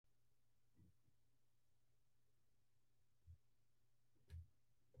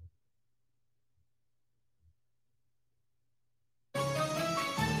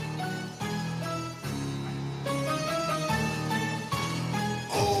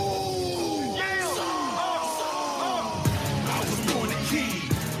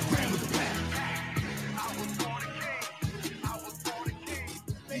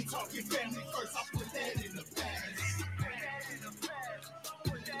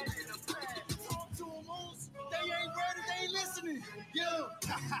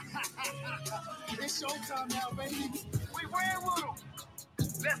showtime now, baby. We ran with them.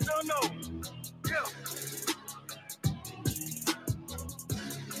 Let's don't know. Yeah.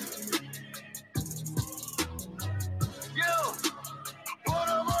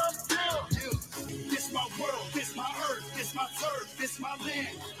 This my world, this my earth, this my turf, this my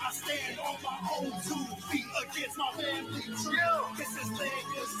land. I stand on my own 2 feet against my family tree. This is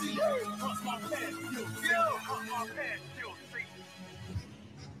legacy. Cross my path, you'll see. Cross my path, you'll see.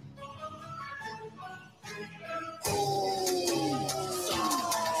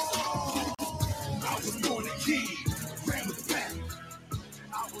 I was born a king, ran with the pack.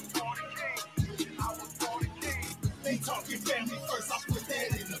 I was born a king, I was born a king. They talking family first, I put that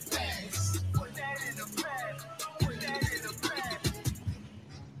in the past. Put that in the past, put that in the past.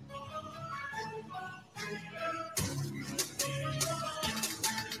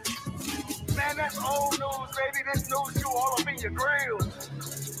 Man, that's old news, baby. This news you all up in your grill.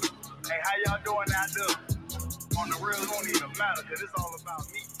 Hey, how y'all doing out there? On the real, it don't even matter, because it's all about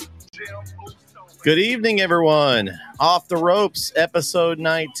me. Good evening, everyone. Off the Ropes, episode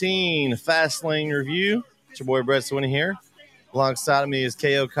 19, Fastlane review. It's your boy Bret here. Alongside of me is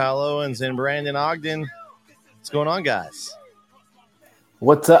K.O. Kyle Owens and Brandon Ogden. What's going on, guys?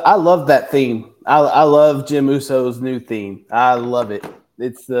 What's up? I love that theme. I love Jim Uso's new theme. I love it.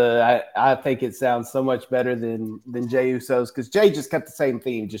 It's I think it sounds so much better than Jey Uso's, because Jey just kept the same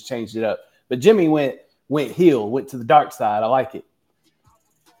theme, just changed it up. But Jimmy went heel, went to the dark side. I like it.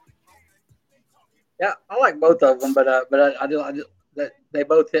 Yeah, I like both of them, but I do that they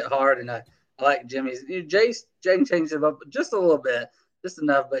both hit hard, and I like Jimmy's. Jay changed it up just a little bit, just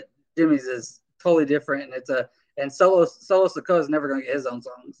enough, but Jimmy's is totally different, and Solo Sikoa is never going to get his own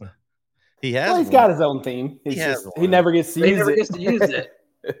songs. He has. Well, he's got his own theme. He never gets to use it. He never gets to use it.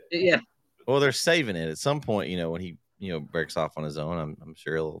 Yeah. Well, they're saving it at some point. When he breaks off on his own, I'm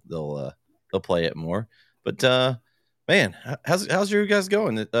sure they'll play it more. But man, how's your guys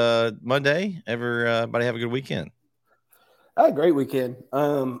going? Monday, everybody have a good weekend? I had a great weekend.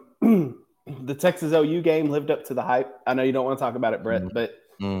 The Texas OU game lived up to the hype. I know you don't want to talk about it, Bret, but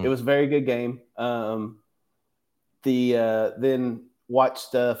it was a very good game. Then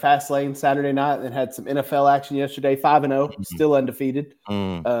watched Fastlane Saturday night and had some NFL action yesterday. 5-0, still undefeated.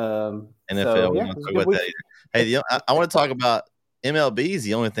 NFL. So, yeah, Hey, I want to talk about MLB. Is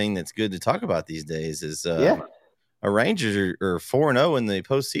the only thing that's good to talk about these days. Is our Rangers are 4-0 in the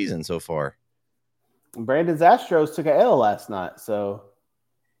postseason so far. Brandon's Astros took an L last night, so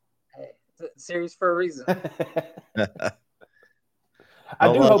hey, it's a series for a reason.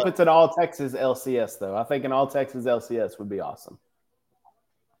 I do hope it's an all Texas LCS, though. I think an all Texas LCS would be awesome.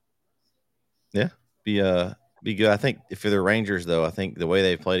 Yeah, be good. I think if they're the Rangers, though, I think the way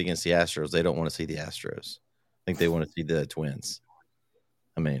they've played against the Astros, they don't want to see the Astros. I think they want to see the Twins.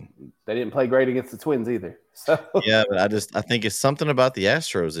 I mean, they didn't play great against the Twins either. So yeah, but I think it's something about the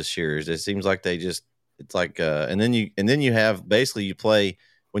Astros this year. It seems like it's like and then you have basically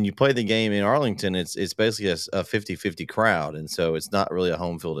when you play the game in Arlington, it's basically a 50-50 crowd, and so it's not really a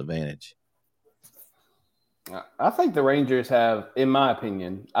home field advantage. I think the Rangers have, in my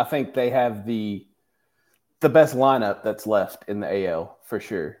opinion, I think they have the best lineup that's left in the AL for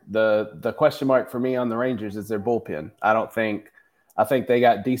sure. The question mark for me on the Rangers is their bullpen. I think they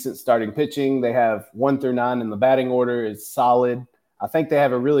got decent starting pitching. They have 1 through 9 in the batting order is solid. I think they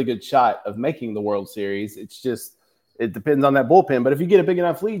have a really good shot of making the World Series. It's just, it depends on that bullpen. But if you get a big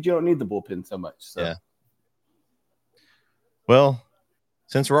enough lead, you don't need the bullpen so much. So. Yeah. Well,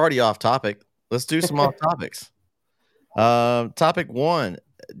 since we're already off topic, let's do some off topics. Topic 1,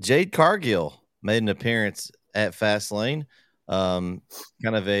 Jade Cargill made an appearance at Fastlane. Kind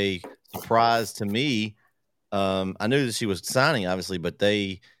of a surprise to me. I knew that she was signing, obviously, but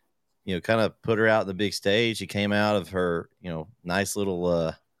they, kind of put her out in the big stage. She came out of her, nice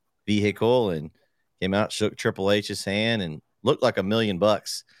little vehicle and came out, shook Triple H's hand, and looked like $1 million.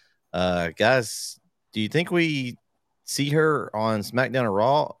 Guys, do you think we see her on SmackDown or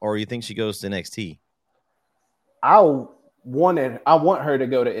Raw, or do you think she goes to NXT? I want her to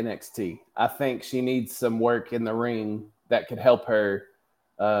go to NXT. I think she needs some work in the ring that could help her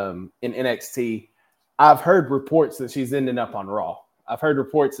in NXT. I've heard reports that she's ending up on Raw. I've heard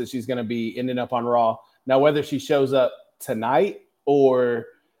reports that she's going to be ending up on Raw. Now, whether she shows up tonight or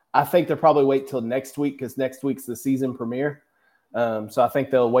I think they'll probably wait till next week because next week's the season premiere. So I think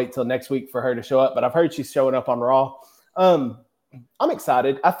they'll wait till next week for her to show up. But I've heard she's showing up on Raw. I'm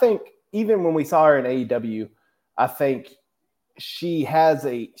excited. I think even when we saw her in AEW, I think she had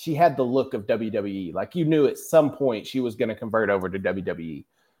the look of WWE. Like you knew at some point she was going to convert over to WWE.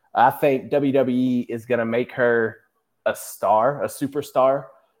 I think WWE is going to make her a star, a superstar.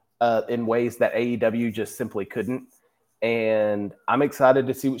 in ways that AEW just simply couldn't. And I'm excited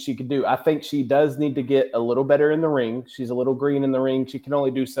to see what she can do. I think she does need to get a little better in the ring. She's a little green in the ring. She can only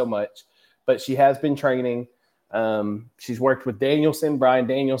do so much, but she has been training. She's worked with Brian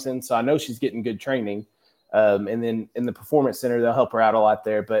Danielson, so I know she's getting good training. And then in the Performance Center, they'll help her out a lot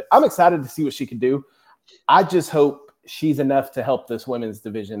there. But I'm excited to see what she can do. I just hope she's enough to help this women's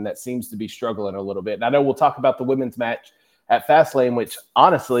division that seems to be struggling a little bit. And I know we'll talk about the women's match at Fastlane, which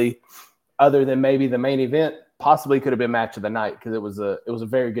honestly, other than maybe the main event, possibly could have been match of the night because it was a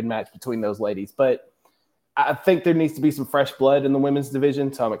very good match between those ladies. But I think there needs to be some fresh blood in the women's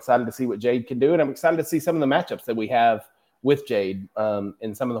division. So I'm excited to see what Jade can do. And I'm excited to see some of the matchups that we have with Jade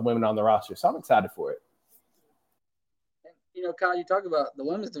and some of the women on the roster. So I'm excited for it. You know, Kyle, you talk about the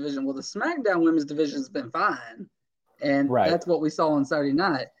women's division. Well, the SmackDown women's division has been fine. And that's what we saw on Saturday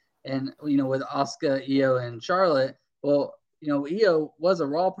night. And, you know, with Asuka, Io, and Charlotte, well, you know, Io was a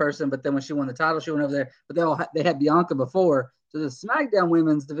Raw person, but then when she won the title, she went over there. But they had Bianca before. So the SmackDown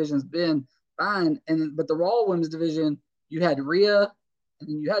women's division's been fine. But the Raw women's division, you had Rhea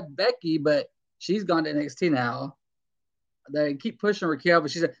and you had Becky, but she's gone to NXT now. They keep pushing Raquel,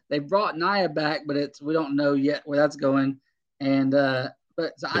 but they brought Nia back, but we don't know yet where that's going. And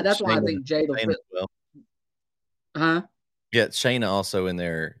that's why I think Jade will fit. Well. Huh? Yeah, Shayna also in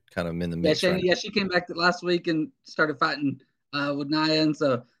there, kind of in the mix. Yeah, she came back last week and started fighting with Nia, and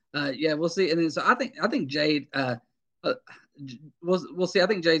so we'll see. And then so I think Jade, we'll see. I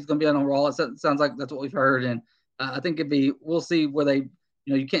think Jade's going to be on Raw. It sounds like that's what we've heard, and I think we'll see where they, you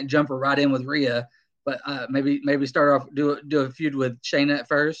know, you can't jump her right in with Rhea, but maybe start off do a feud with Shayna at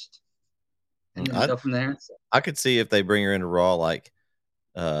first, and then go from there. So. I could see if they bring her into Raw, like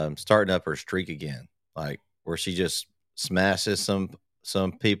starting up her streak again, like where she just smashes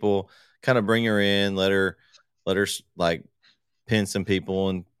some people, kind of bring her in, let her like pin some people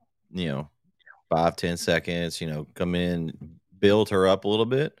in, you know, 5-10 seconds, you know, come in, build her up a little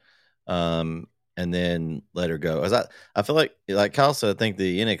bit, and then let her go. As I feel like Kyle said, I think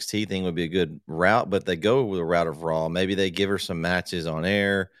the NXT thing would be a good route, but they go with a route of Raw. Maybe they give her some matches on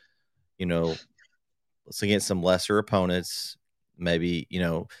air, you know, against some lesser opponents, maybe, you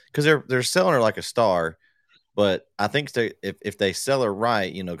know, because they're selling her like a star. But I think if they sell her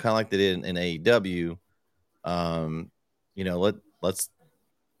right, you know, kind of like they did in AEW, you know, let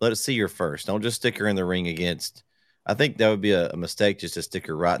us see her first. Don't just stick her in the ring against. I think that would be a mistake just to stick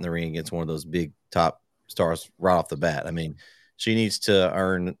her right in the ring against one of those big top stars right off the bat. I mean, she needs to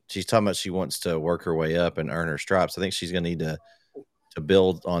earn. She's talking about she wants to work her way up and earn her stripes. I think she's going to need to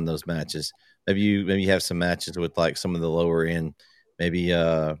build on those matches. Maybe you have some matches with like some of the lower end, maybe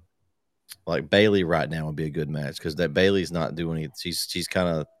like Bailey right now would be a good match because that Bailey's not doing it. They've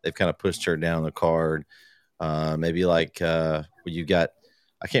kind of pushed her down the card. Maybe like you got,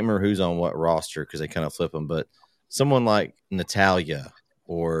 I can't remember who's on what roster because they kind of flip them, but someone like Natalia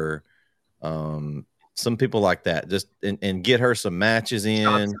or some people like that, just and get her some matches in.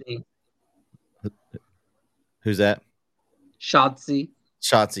 Shotzi. Who's that? Shotzi,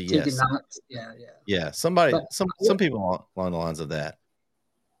 yes. Yeah. Somebody, some people along the lines of that.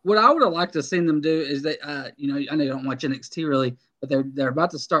 What I would have liked to have seen them do is that, you know, I know you don't watch NXT really, but they're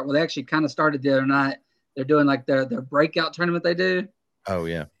about to start. Well, they actually kind of started the other night. They're doing like their breakout tournament they do. Oh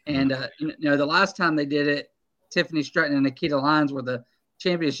yeah. And you know, the last time they did it, Tiffany Stratton and Nikita Lyons were the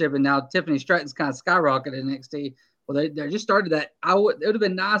championship, and now Tiffany Stratton's kind of skyrocketed in NXT. Well, they just started that. It would have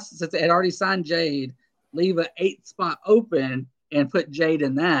been nice since they had already signed Jade, leave an 8th spot open and put Jade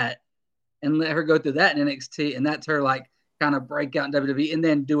in that, and let her go through that in NXT, and that's her like kind of breakout in WWE, and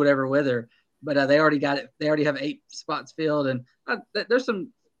then do whatever with her. But they already got it. They already have 8 spots filled, and there's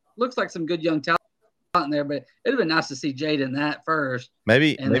looks like some good young talent in there. But it'd have been nice to see Jade in that first.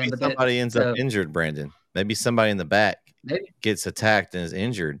 Maybe somebody ends up injured, Brandon. Maybe somebody in the back gets attacked and is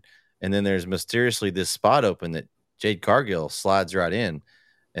injured, and then there's mysteriously this spot open that Jade Cargill slides right in,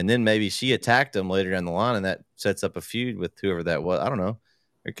 and then maybe she attacked him later down the line, and that sets up a feud with whoever that was. I don't know.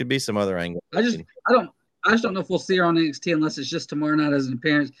 There could be some other angle. I just don't know if we'll see her on NXT unless it's just tomorrow night as an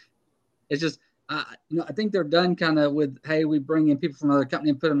appearance. It's just, you know, I think they're done kind of with, hey, we bring in people from other company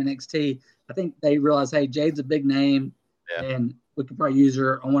and put them in NXT. I think they realize, hey, Jade's a big name, and we could probably use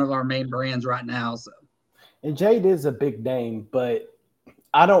her on one of our main brands right now. So, and Jade is a big name, but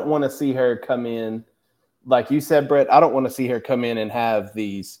I don't want to see her come in, like you said, Bret. I don't want to see her come in and have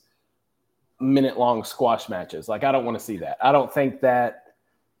these minute-long squash matches. Like, I don't want to see that. I don't think that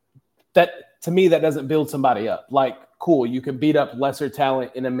to me, that doesn't build somebody up. Like, cool, you can beat up lesser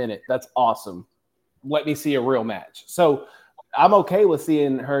talent in a minute. That's awesome. Let me see a real match. So I'm okay with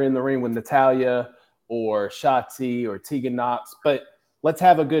seeing her in the ring with Natalia or Shotzi or Tegan Knox, but let's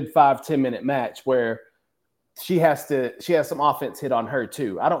have a good 5-10 minute match where she has some offense hit on her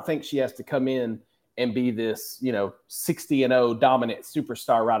too. I don't think she has to come in and be this, 60-0 dominant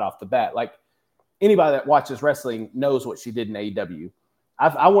superstar right off the bat. Like anybody that watches wrestling knows what she did in AEW.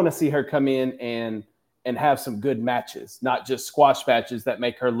 I want to see her come in and have some good matches, not just squash matches that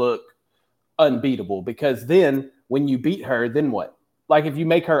make her look unbeatable. Because then when you beat her, then what? Like if you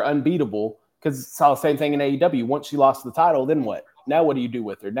make her unbeatable, because it's all the same thing in AEW. Once she lost the title, then what? Now what do you do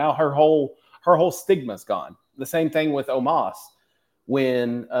with her? Now her whole stigma's gone. The same thing with Omos.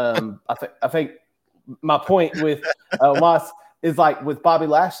 When I think my point with Omos is like with Bobby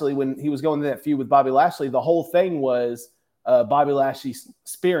Lashley, when he was going to that feud with Bobby Lashley, the whole thing was Bobby Lashley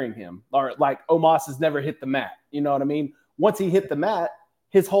spearing him, or like Omos has never hit the mat. You know what I mean? Once he hit the mat,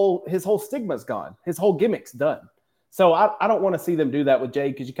 his whole stigma's gone. His whole gimmick's done. So I don't want to see them do that with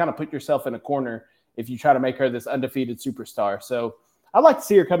Jade, because you kind of put yourself in a corner if you try to make her this undefeated superstar. So I'd like to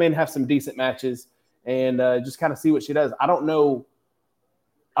see her come in, have some decent matches, and just kind of see what she does. I don't know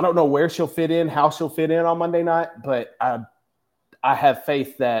where she'll fit in, how she'll fit in on Monday night, but I have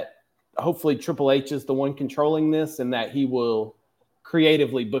faith that hopefully Triple H is the one controlling this and that he will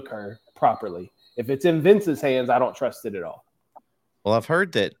creatively book her properly. If it's in Vince's hands, I don't trust it at all. Well, I've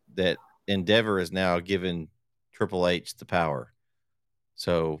heard that Endeavor is now given Triple H the power.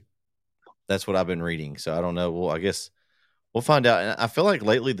 So that's what I've been reading. So I don't know. Well, I guess we'll find out. And I feel like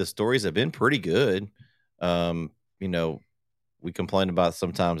lately the stories have been pretty good. We complain about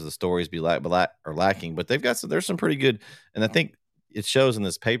sometimes the stories be lacking, but there's some pretty good. And I think it shows in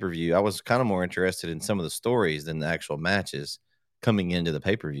this pay-per-view. I was kind of more interested in some of the stories than the actual matches coming into the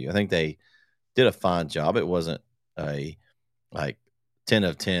pay-per-view. I think they did a fine job. It wasn't a 10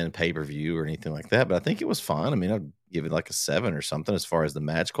 of 10 pay-per-view or anything like that, but I think it was fine. I mean, I'd give it like a 7 or something as far as the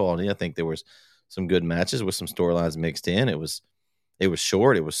match quality. I think there was some good matches with some storylines mixed in. It was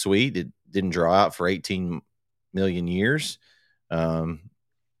short. It was sweet. It didn't draw out for 18 million years.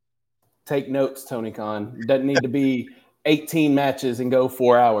 Take notes, Tony Khan. It doesn't need to be 18 matches and go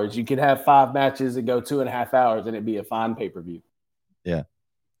 4 hours. You could have 5 matches and go 2.5 hours, and it'd be a fine pay-per-view. Yeah.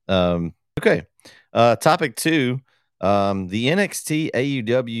 Okay. Topic 2. The NXT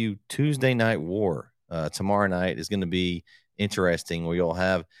AEW Tuesday Night War tomorrow night is going to be interesting. We'll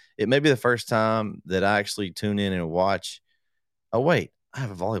have it. May be the first time that I actually tune in and watch. Oh wait, I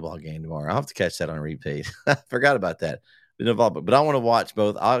have a volleyball game tomorrow. I'll have to catch that on repeat. I forgot about that. But I want to watch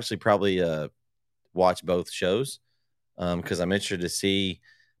both. I'll actually probably watch both shows because I'm interested to see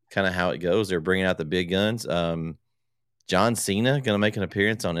kind of how it goes. They're bringing out the big guns. John Cena going to make an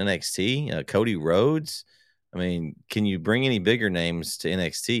appearance on NXT. Cody Rhodes. I mean, can you bring any bigger names to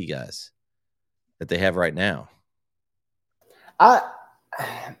NXT, guys, that they have right now?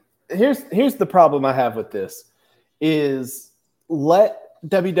 Here's the problem I have with this is let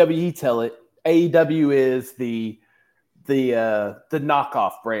WWE tell it. AEW is the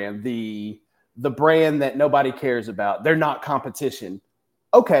knockoff brand, the brand that nobody cares about. They're not competition.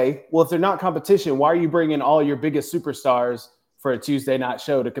 Okay, well, if they're not competition, why are you bringing all your biggest superstars for a Tuesday night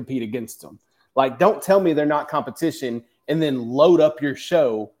show to compete against them? Like, don't tell me they're not competition and then load up your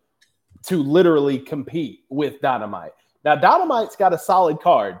show to literally compete with Dynamite. Now, Dynamite's got a solid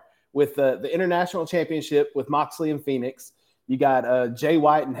card with the International Championship with Moxley and Phoenix. You got Jay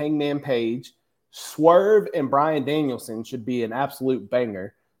White and Hangman Page. Swerve and Bryan Danielson should be an absolute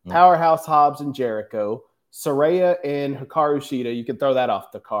banger. Powerhouse Hobbs and Jericho. Saraya and Hikaru Shida. You can throw that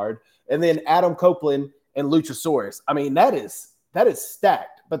off the card. And then Adam Copeland and Luchasaurus. I mean, that is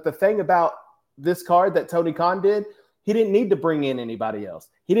stacked. But the thing about this card that Tony Khan did, he didn't need to bring in anybody else.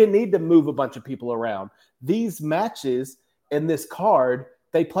 He didn't need to move a bunch of people around. These matches in this card,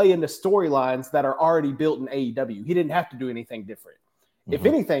 they play into storylines that are already built in AEW. He didn't have to do anything different. Mm-hmm. If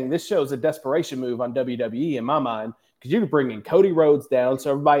anything, this shows a desperation move on WWE in my mind, because you could bring in Cody Rhodes down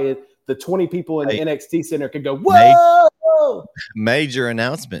so everybody, the 20 people in the NXT center could go, whoa! Major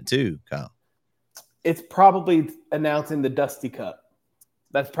announcement too, Kyle. It's probably announcing the Dusty Cup.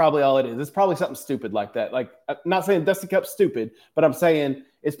 That's probably all it is. It's probably something stupid like that. Like, I'm not saying Dusty Cup's stupid, but I'm saying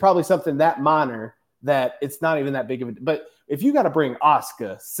it's probably something that minor that it's not even that big of a. But if you got to bring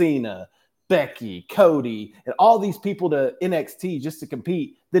Asuka, Cena, Becky, Cody, and all these people to NXT just to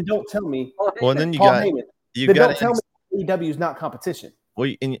compete, then don't tell me. Well, and then don't tell me AEW is not competition.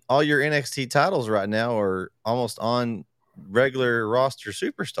 Well, and all your NXT titles right now are almost on regular roster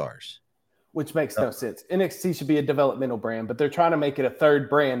superstars. Which makes no sense. NXT should be a developmental brand, but they're trying to make it a third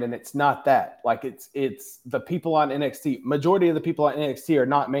brand, and it's not that. Like, it's the people on NXT. Majority of the people on NXT are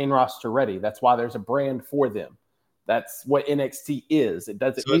not main roster ready. That's why there's a brand for them. That's what NXT is. It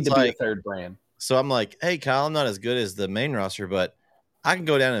doesn't need to be a third brand. So I'm like, hey, Kyle, I'm not as good as the main roster, but I can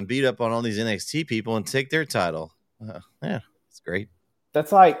go down and beat up on all these NXT people and take their title. Yeah, it's great.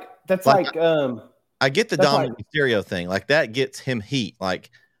 That's like I get the that's Dominic Mysterio thing. Like that gets him heat.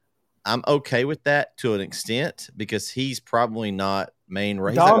 Like I'm okay with that to an extent because he's probably not main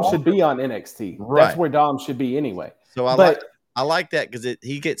race. Dom should be on NXT. Right. That's where Dom should be anyway. So I like that because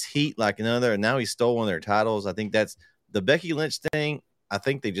he gets heat like another, and now he stole one of their titles. I think that's the Becky Lynch thing. I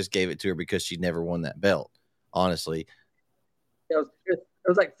think they just gave it to her because she never won that belt. Honestly, it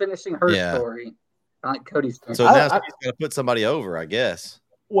was like finishing her story, like Cody's story. So now she's got to put somebody over, I guess.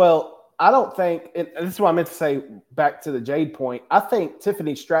 Well, I don't think this is what I meant to say. Back to the Jade point, I think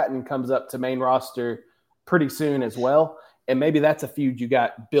Tiffany Stratton comes up to main roster pretty soon as well. And maybe that's a feud you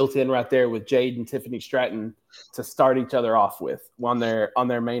got built in right there with Jade and Tiffany Stratton to start each other off with on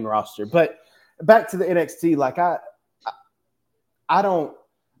their main roster. But back to the NXT, like I'm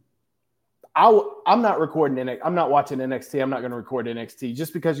not recording NXT. I'm not watching NXT. I'm not going to record NXT.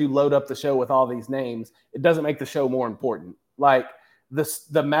 Just because you load up the show with all these names, it doesn't make the show more important. Like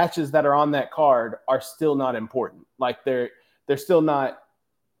the matches that are on that card are still not important. Like they're still not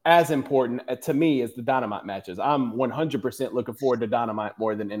as important to me as the Dynamite matches. I'm 100% looking forward to Dynamite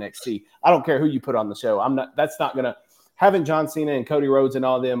more than NXT. I don't care who you put on the show. That's not going to having John Cena and Cody Rhodes and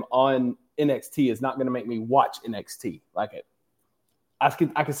all them on NXT is not going to make me watch NXT. Like it, I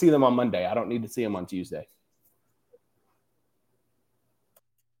can see them on Monday. I don't need to see them on Tuesday.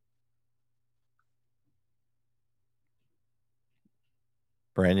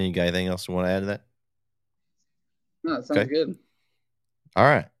 Brandon, you got anything else you want to add to that? No, that sounds good. All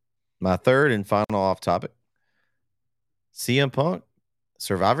right. My third and final off topic. CM Punk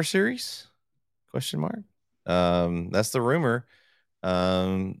Survivor Series? Question mark. That's the rumor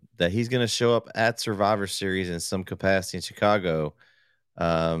that he's going to show up at Survivor Series in some capacity in Chicago.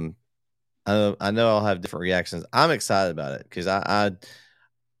 I know I'll have different reactions. I'm excited about it because I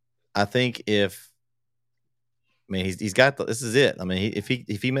think he's got this is it. I mean, if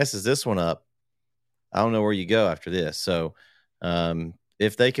he messes this one up, I don't know where you go after this. So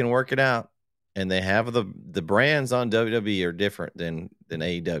if they can work it out and they have the brands on WWE are different than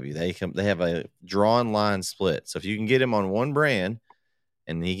AEW. They have a drawn line split. So if you can get him on one brand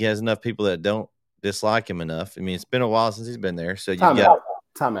and he has enough people that don't dislike him enough. I mean, it's been a while since he's been there. So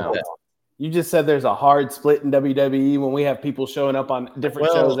Time out. You just said there's a hard split in WWE when we have people showing up on different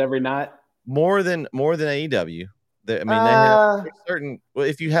shows every night. More than AEW. They have certain. Well,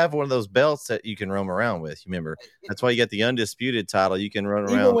 if you have one of those belts that you can roam around with, you remember that's why you got the undisputed title. You can run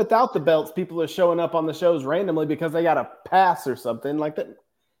around even without the belts. People are showing up on the shows randomly because they got a pass or something like that.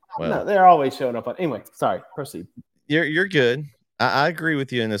 Well, no, they're always showing up on. Anyway, sorry. Proceed. You're good. I agree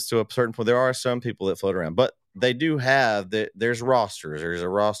with you in this to a certain point. There are some people that float around, but they do have there's rosters. There's a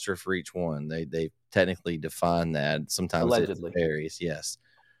roster for each one. They technically define that. Sometimes allegedly it varies. Yes.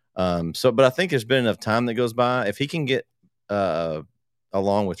 But I think there's been enough time that goes by. If he can get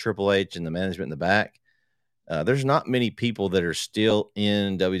along with Triple H and the management in the back, there's not many people that are still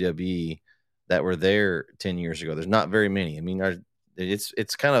in WWE that were there 10 years ago. There's not very many. I mean,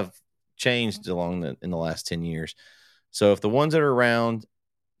 it's kind of changed in the last 10 years. So if the ones that are around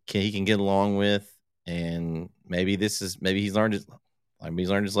he can get along with, and maybe he's learned his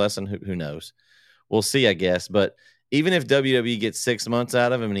lesson. Who knows? We'll see, I guess. But even if WWE gets 6 months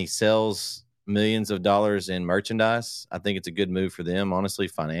out of him and he sells millions of dollars in merchandise, I think it's a good move for them. Honestly,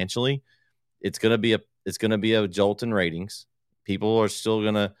 financially, it's gonna be a jolt in ratings. People are still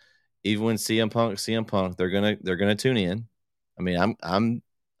gonna, even when CM Punk, they're gonna tune in. I mean, I'm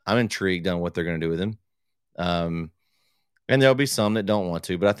intrigued on what they're gonna do with him. And there'll be some that don't want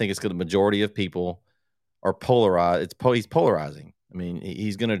to, but I think it's good. The majority of people are polarized. He's polarizing. I mean,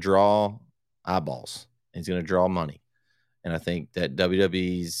 he's going to draw eyeballs. He's going to draw money. And I think that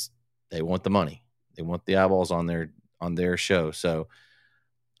they want the money. They want the eyeballs on their show. So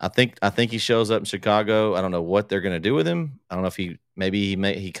I think he shows up in Chicago. I don't know what they're going to do with him. I don't know if he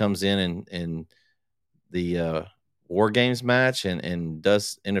comes in the War Games match and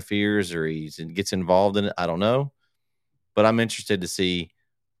interferes or he gets involved in it. I don't know. But I'm interested to see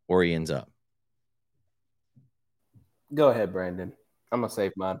where he ends up. Go ahead, Brandon. I'm going to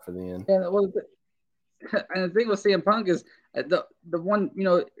save mine for the end. Yeah, and the thing with CM Punk is the one,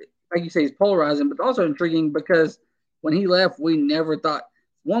 like you say, he's polarizing, but also intriguing because when he left, we never thought,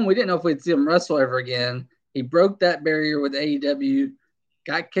 we didn't know if we'd see him wrestle ever again. He broke that barrier with AEW,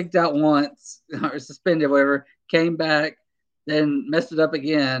 got kicked out once or suspended, whatever, came back, then messed it up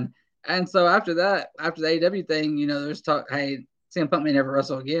again. And so after the AEW thing, there's talk, hey, CM Punk may never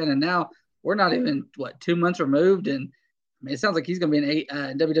wrestle again. And now we're not even, 2 months removed. And I mean, it sounds like he's going to be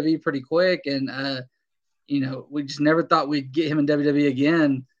in WWE pretty quick. And, we just never thought we'd get him in WWE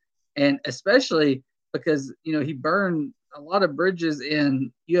again, and especially because he burned a lot of bridges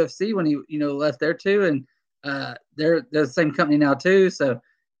in UFC when he left there too, and they're the same company now too. So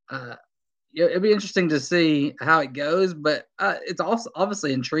it'd be interesting to see how it goes, but it's also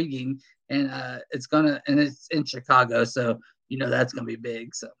obviously intriguing, and it's in Chicago, so that's gonna be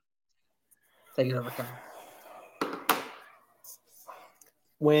big. So take it over, Kyle.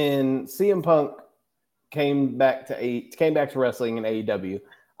 When CM Punk came back to wrestling in AEW,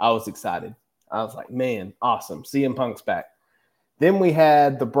 I was excited. I was like, man, awesome. CM Punk's back. Then we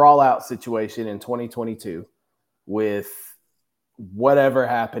had the brawl out situation in 2022 with whatever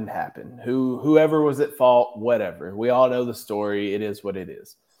happened. Whoever was at fault, whatever. We all know the story. It is what it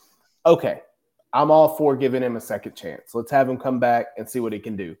is. Okay, I'm all for giving him a second chance. Let's have him come back and see what he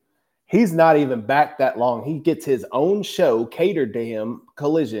can do. He's not even back that long. He gets his own show catered to him.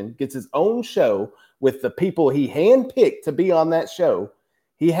 Collision gets his own show with the people he handpicked to be on that show.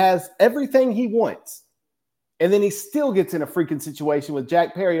 He has everything he wants. And then he still gets in a freaking situation with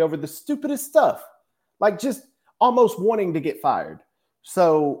Jack Perry over the stupidest stuff. Like just almost wanting to get fired.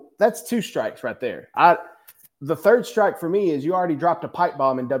 So that's 2 strikes right there. The third strike for me is you already dropped a pipe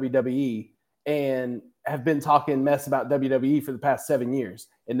bomb in WWE and have been talking mess about WWE for the past 7 years.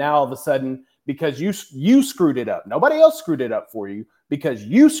 And now all of a sudden, because you screwed it up, nobody else screwed it up for you, because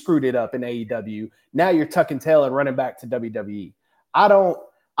you screwed it up in AEW, now you're tucking tail and running back to WWE.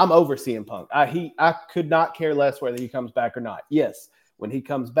 I'm over CM Punk. I could not care less whether he comes back or not. Yes, when he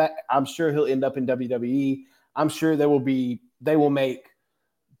comes back, I'm sure he'll end up in WWE. I'm sure they will make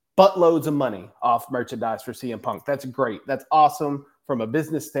buttloads of money off merchandise for CM Punk. That's great. That's awesome. From a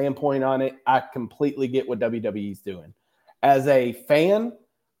business standpoint on it, I completely get what WWE's doing. As a fan,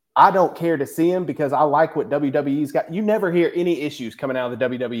 I don't care to see him because I like what WWE's got. You never hear any issues coming out of the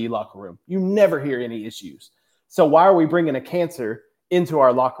WWE locker room. You never hear any issues. So why are we bringing a cancer into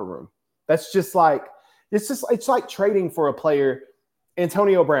our locker room? That's just like, it's like trading for a player.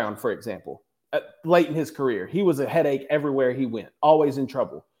 Antonio Brown, for example, late in his career, he was a headache everywhere he went, always in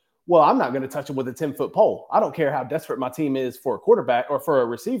trouble. Well, I'm not going to touch him with a 10-foot pole. I don't care how desperate my team is for a quarterback or for a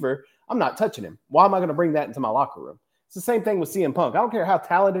receiver. I'm not touching him. Why am I going to bring that into my locker room? It's the same thing with CM Punk. I don't care how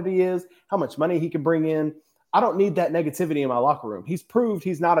talented he is, how much money he can bring in. I don't need that negativity in my locker room. He's proved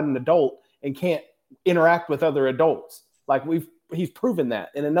he's not an adult and can't interact with other adults. Like he's proven that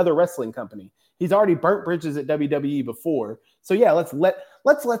in another wrestling company. He's already burnt bridges at WWE before. So yeah, let's let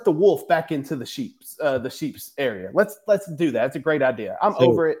the wolf back into the sheep's area. Let's do that. It's a great idea. I'm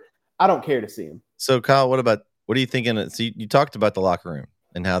over it. I don't care to see him. So Kyle, what are you thinking? So you talked about the locker room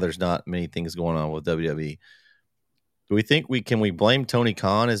and how there's not many things going on with WWE. Do we think can we blame Tony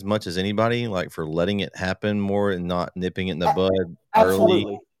Khan as much as anybody, like for letting it happen more and not nipping it in the bud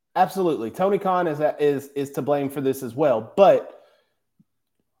early? Absolutely. Tony Khan is to blame for this as well. But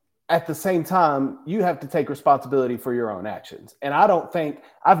at the same time, you have to take responsibility for your own actions. And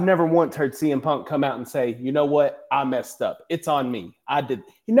I've never once heard CM Punk come out and say, you know what, I messed up. It's on me.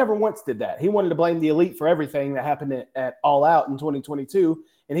 He never once did that. He wanted to blame the Elite for everything that happened at All Out in 2022.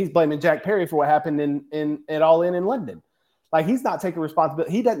 And he's blaming Jack Perry for what happened at All In London. Like, he's not taking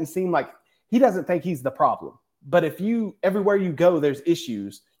responsibility. He doesn't think he's the problem. But if everywhere you go, there's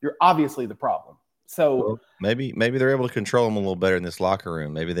issues, you're obviously the problem. So maybe they're able to control them a little better in this locker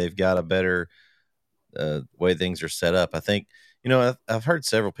room. Maybe they've got a better way things are set up. I think, I've heard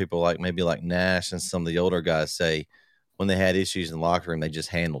several people like Nash and some of the older guys say when they had issues in the locker room, they just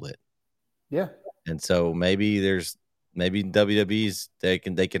handled it. Yeah. And so maybe WWE's, they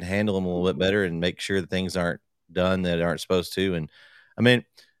can handle them a little bit better and make sure that things aren't done that aren't supposed to. And I mean,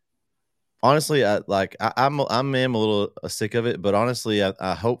 honestly, I'm a little sick of it, but honestly,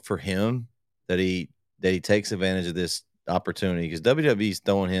 I hope for him that he takes advantage of this opportunity, because WWE's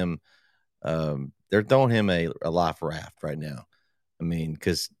throwing him, they're throwing him a life raft right now. I mean,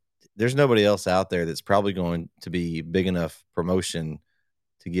 because there's nobody else out there that's probably going to be big enough promotion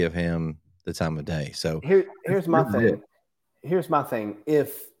to give him the time of day. So here's my thing. Here's my thing.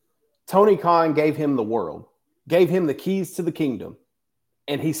 If Tony Khan gave him the world, gave him the keys to the kingdom,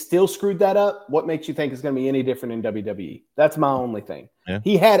 and he still screwed that up, what makes you think it's going to be any different in WWE? That's my only thing. Yeah.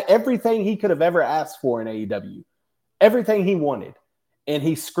 He had everything he could have ever asked for in AEW, everything he wanted, and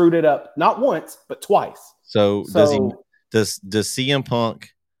he screwed it up not once but twice. So does CM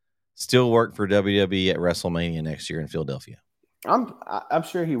Punk still work for WWE at WrestleMania next year in Philadelphia? I'm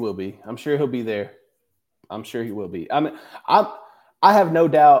sure he will be. I'm sure he'll be there. I'm sure he will be. I have no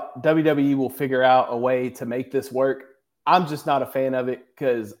doubt WWE will figure out a way to make this work. I'm just not a fan of it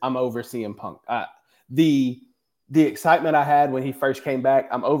because I'm over CM Punk. The the excitement I had when he first came back,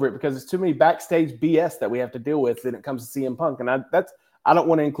 I'm over it because it's too many backstage BS that we have to deal with when it comes to CM Punk, and I don't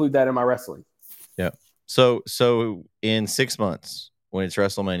want to include that in my wrestling. Yeah. So in 6 months, when it's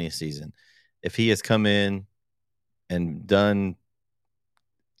WrestleMania season, if he has come in and done,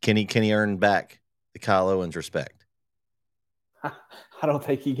 can he earn back the Kyle Owens respect? I don't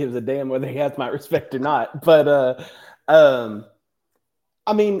think he gives a damn whether he has my respect or not. But I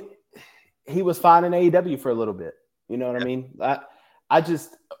mean, he was fine in AEW for a little bit. You know what I mean? I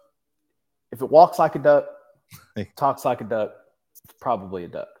just, if it walks like a duck, talks like a duck, it's probably a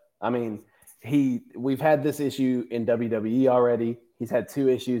duck. I mean, we've had this issue in WWE already. He's had 2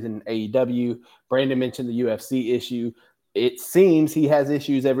 issues in AEW. Brandon mentioned the UFC issue. It seems he has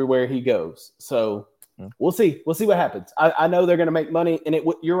issues everywhere he goes. So we'll see. We'll see what happens. I know they're going to make money, and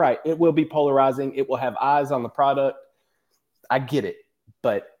you're right. It will be polarizing. It will have eyes on the product. I get it.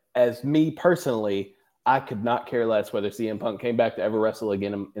 But as me personally, I could not care less whether CM Punk came back to ever wrestle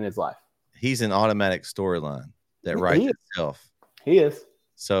again in his life. He's an automatic storyline that writes itself. He is.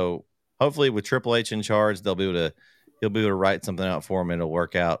 So hopefully with Triple H in charge, he'll be able to write something out for him, and it'll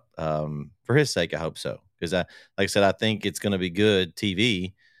work out for his sake. I hope so. Because like I said, I think it's going to be good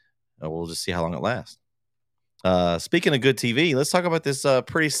TV. We'll just see how long it lasts. Speaking of good TV, let's talk about this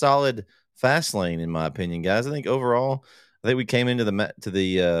pretty solid Fastlane, in my opinion, guys. I think overall, we came into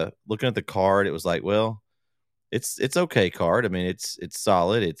the looking at the card. It was like, well, it's okay card. I mean, it's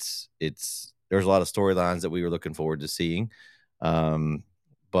solid. It's there's a lot of storylines that we were looking forward to seeing.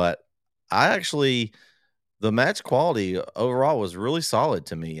 But the match quality overall was really solid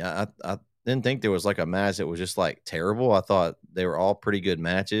to me. I didn't think there was like a match that was just like terrible. I thought they were all pretty good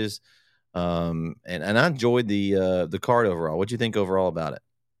matches. And I enjoyed the card overall. What do you think overall about it?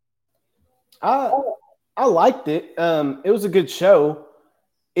 I liked it. It was a good show.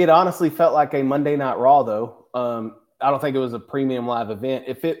 It honestly felt like a Monday Night Raw, though. I don't think it was a premium live event.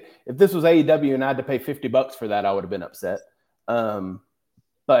 If this was AEW and I had to pay $50 for that, I would have been upset.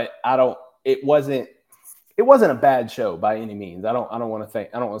 But it wasn't a bad show by any means. I don't want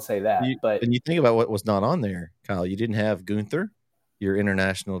to say that. But and you think about what was not on there, Kyle. You didn't have Gunther, your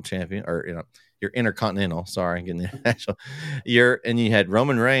international champion, or your intercontinental. Sorry, getting international. And you had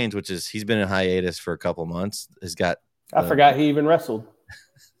Roman Reigns, he's been in hiatus for a couple months. I forgot he even wrestled.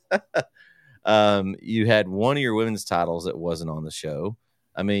 You had one of your women's titles that wasn't on the show.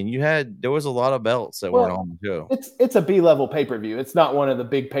 I mean, there was a lot of belts that weren't on the show. It's a B-level pay-per-view. It's not one of the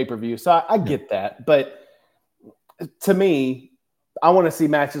big pay-per-views. So I get that. But to me, I want to see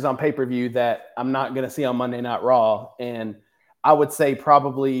matches on pay-per-view that I'm not going to see on Monday Night Raw. And I would say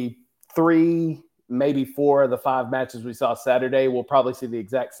probably 3, maybe 4 of the 5 matches we saw Saturday, we'll probably see the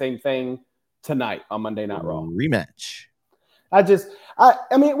exact same thing tonight on Monday Night Raw. Rematch. I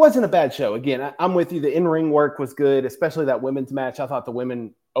mean, it wasn't a bad show. Again, I'm with you. The in-ring work was good, especially that women's match. I thought the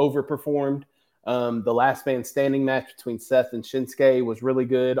women overperformed. The last man standing match between Seth and Shinsuke was really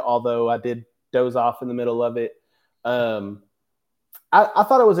good, although I did doze off in the middle of it. I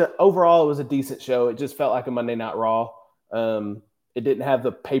thought overall it was a decent show. It just felt like a Monday Night Raw. It didn't have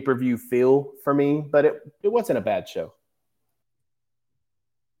the pay-per-view feel for me, but it wasn't a bad show.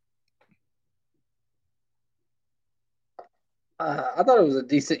 I thought it was a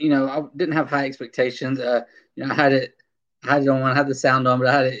decent, I didn't have high expectations. I had it on, I had the sound on,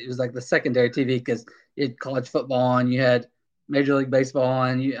 but it was like the secondary TV because you had college football on, you had Major League Baseball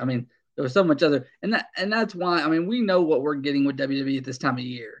on. There was so much other, and that's why, I mean, we know what we're getting with WWE at this time of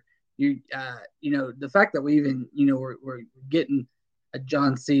year. The fact that we even, we're getting a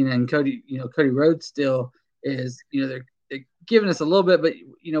John Cena and Cody Rhodes still is, they're giving us a little bit, but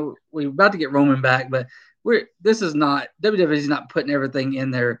we're about to get Roman back, but this is not, WWE is not putting everything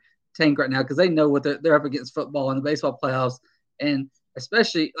in their tank right now because they know what they're up against football and the baseball playoffs, and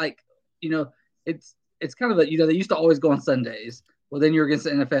especially it's kind of they used to always go on Sundays. Well, then you're against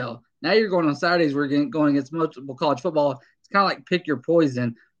the NFL. Now you're going on Saturdays. We're going against multiple college football. It's kind of like pick your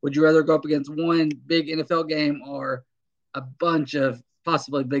poison. Would you rather go up against one big NFL game or a bunch of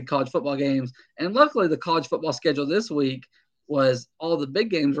possibly big college football games? And luckily, the college football schedule this week was all the big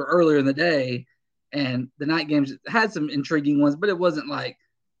games were earlier in the day, and the night games had some intriguing ones, but it wasn't like,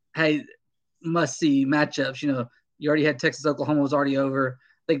 hey, must-see matchups. You already had Texas, Oklahoma was already over.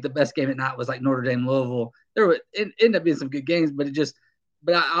 I think the best game at night was like Notre Dame, Louisville. It ended up being some good games, but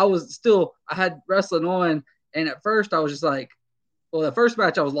I had wrestling on, and at first I was just like, well, the first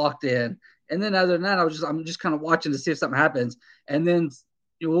match I was locked in, and then other than that, I'm just kind of watching to see if something happens, and then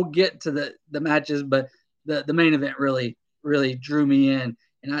we'll get to the matches, but the main event really, really drew me in,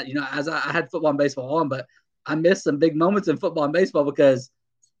 and I had football and baseball on, but I missed some big moments in football and baseball because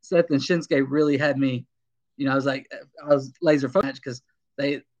Seth and Shinsuke really had me, I was laser focused because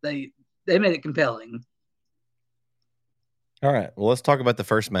they made it compelling. All right. Well, let's talk about the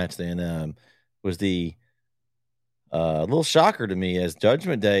first match then. Was the little shocker to me as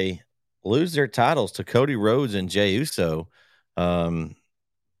Judgment Day lose their titles to Cody Rhodes and Jey Uso.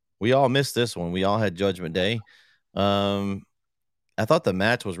 We all missed this one. We all had Judgment Day. I thought the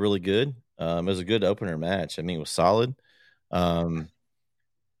match was really good. It was a good opener match. I mean, it was solid.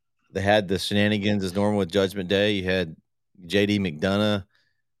 They had the shenanigans as normal with Judgment Day. You had JD McDonough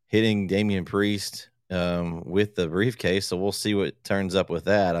hitting Damian Priest with the briefcase. So we'll see what turns up with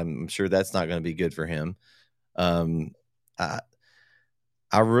that. I'm sure that's not going to be good for him. I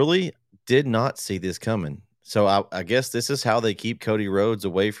really did not see this coming. So I guess this is how they keep Cody Rhodes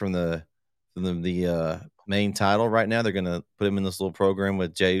away from the main title right now. They're going to put him in this little program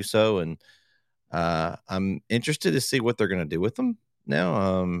with Jey Uso, and I'm interested to see what they're going to do with him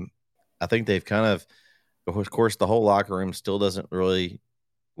now. I think they've of course, the whole locker room still doesn't really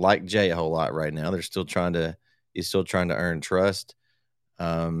like Jey a whole lot right now. He's still trying to earn trust.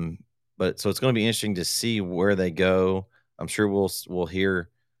 But so it's going to be interesting to see where they go. I'm sure we'll hear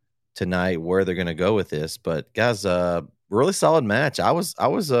tonight where they're going to go with this. But guys, really solid match. I was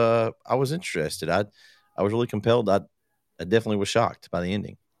interested. I was really compelled. I definitely was shocked by the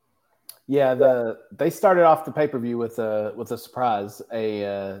ending. Yeah, they started off the pay-per-view with a surprise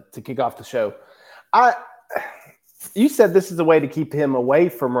to kick off the show. You said this is a way to keep him away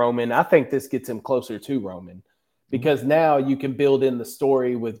from Roman. I think this gets him closer to Roman because now you can build in the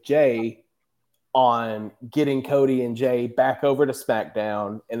story with Jey on getting Cody and Jey back over to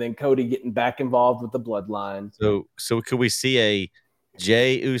SmackDown, and then Cody getting back involved with the Bloodline. So could we see a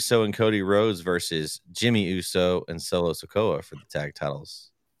Jey Uso and Cody Rhodes versus Jimmy Uso and Solo Sikoa for the tag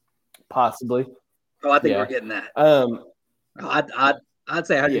titles? Possibly. Oh, I think we're getting that. I'd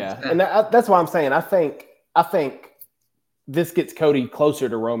say 100%. Yeah, and that's why I'm saying I think this gets Cody closer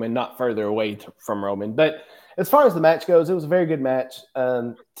to Roman, not further away from Roman. But as far as the match goes, it was a very good match.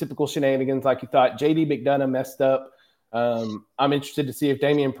 Typical shenanigans like you thought. JD McDonough messed up. I'm interested to see if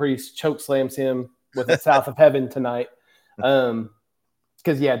Damian Priest choke slams him with a South of Heaven tonight. Because,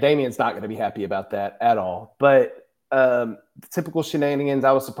 Damian's not going to be happy about that at all. But typical shenanigans,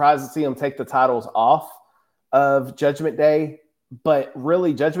 I was surprised to see him take the titles off of Judgment Day. But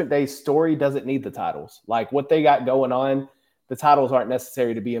really, Judgment Day's story doesn't need the titles. Like what they got going on, the titles aren't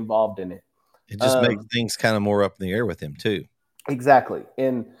necessary to be involved in it. It just makes things kind of more up in the air with him too. Exactly.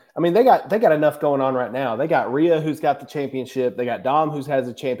 And I mean, they got enough going on right now. They got Rhea, who's got the championship. They got Dom, who has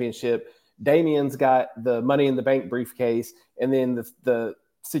a championship. Damian's got the Money in the Bank briefcase. And then the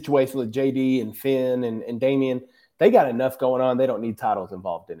situation with JD and Finn and Damian, they got enough going on. They don't need titles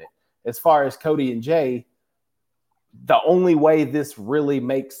involved in it. As far as Cody and Jey, the only way this really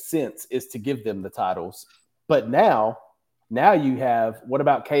makes sense is to give them the titles. But now you have, what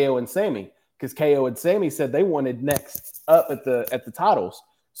about KO and Sammy? Because KO and Sammy said they wanted next up at the titles.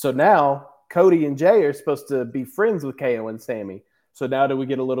 So now Cody and Jey are supposed to be friends with KO and Sammy. So now do we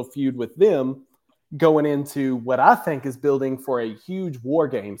get a little feud with them going into what I think is building for a huge War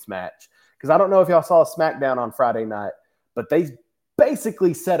Games match? Because I don't know if y'all saw SmackDown on Friday night, but they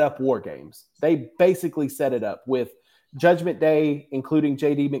basically set up War Games. They basically set it up with Judgment Day, including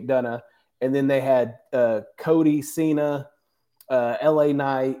JD McDonough, and then they had Cody, Cena, LA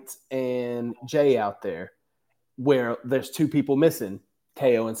Knight, and Jey out there, where there's two people missing.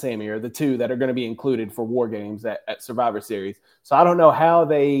 KO and Sammy are the two that are going to be included for War Games at Survivor Series. So I don't know how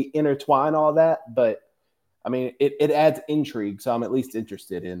they intertwine all that, but I mean, it adds intrigue. So I'm at least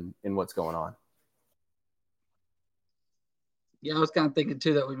interested in what's going on. Yeah, I was kind of thinking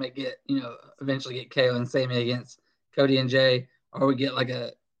too that we may get, eventually get KO and Sammy against Cody and Jey, or we get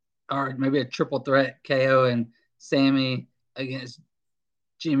or maybe a triple threat KO and Sammy against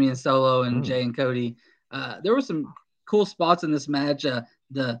Jimmy and Solo and Jey and Cody. There were some cool spots in this match.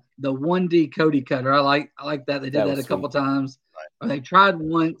 The 1D Cody cutter, I like that. They did that a couple times. Or they tried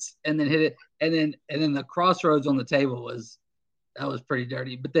once and then hit it, and then the crossroads on the table was pretty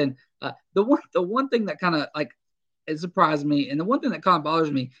dirty. But then the one thing that kind of it surprised me, and the one thing that kind of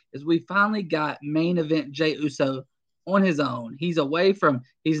bothers me is we finally got main event Jey Uso on his own. He's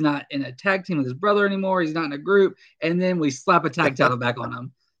not in a tag team with his brother anymore. He's not in a group. And then we slap a tag title back on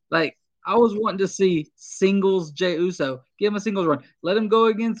him. I was wanting to see singles Jey Uso. Give him a singles run. Let him go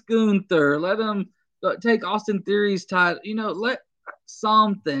against Gunther. Let him take Austin Theory's title. Let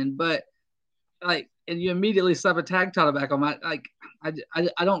something. But and you immediately slap a tag title back on my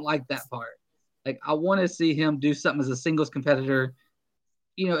I don't like that part. I want to see him do something as a singles competitor.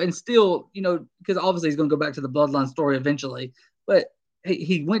 And still, because obviously he's going to go back to the Bloodline story eventually. But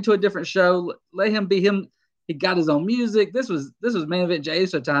he went to a different show. Let him be him. He got his own music. This was main event Jey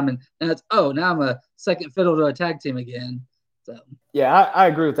Uso time, and it's now I'm a second fiddle to a tag team again. So yeah, I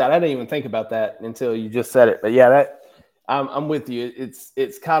agree with that. I didn't even think about that until you just said it. But yeah, I'm with you.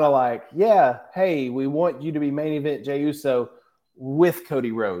 It's kind of like, yeah, hey, we want you to be main event Jey Uso with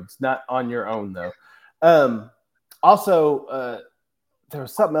Cody Rhodes, not on your own though. Also, there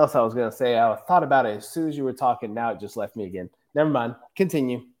was something else I was going to say. I thought about it as soon as you were talking. Now it just left me again. Never mind.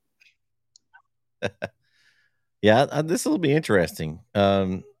 Continue. Yeah, this will be interesting.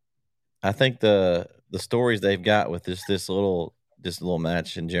 I think the stories they've got with this little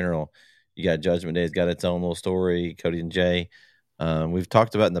match in general. You got Judgment Day's got its own little story. Cody and Jay. We've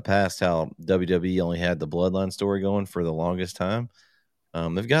talked about in the past how WWE only had the Bloodline story going for the longest time.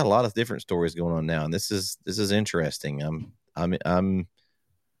 They've got a lot of different stories going on now, and this is interesting.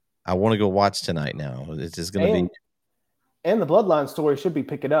 I want to go watch tonight now. It's just going to be. And the Bloodline story should be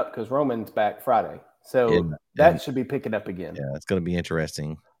picking up because Roman's back Friday. So that should be picking up again. Yeah, it's going to be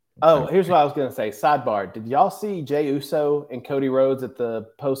interesting. Oh, here's what I was going to say. Sidebar. Did y'all see Jey Uso and Cody Rhodes at the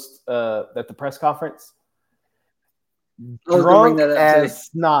press conference? Drunk as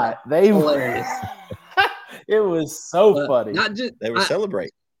snot. They were. It was so funny. They were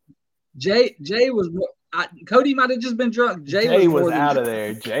celebrating. Jay was. Cody might have just been drunk. Jay was out of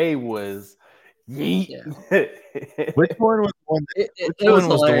there. Jay was. Yeet. Yeah. Which one was the one?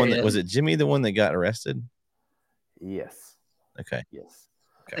 The one that was it? Jimmy, the one that got arrested? Yes. Okay. Yes.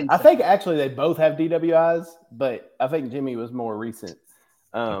 Okay. I think actually they both have DWIs, but I think Jimmy was more recent.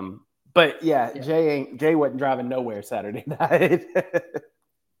 But yeah, Jay wasn't driving nowhere Saturday night.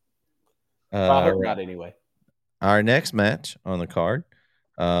 I hope not anyway. Our next match on the card,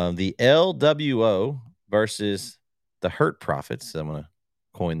 the LWO versus the Hurt Profits. I'm going to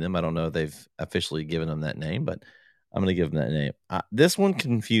coin them. I don't know if they've officially given them that name, but I'm going to give them that name. This one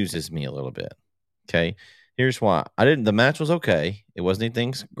confuses me a little bit. Okay. Here's why. The match was okay. It wasn't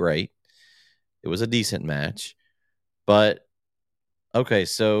anything great. It was a decent match. But, okay,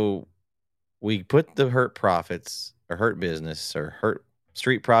 so we put the Hurt Profits or Hurt Business or Hurt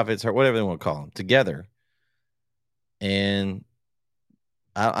Street Profits or whatever they want to call them together. And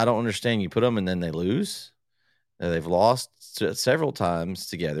I don't understand. You put them and then they lose. They've lost several times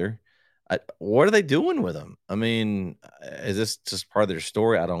together. What are they doing with them? I mean, is this just part of their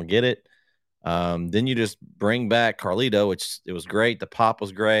story? I don't get it. Then you just bring back Carlito, which it was great. The pop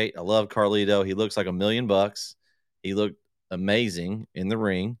was great. I love Carlito. He looks like $1 million. He looked amazing in the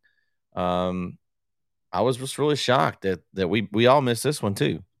ring. I was just really shocked that we all missed this one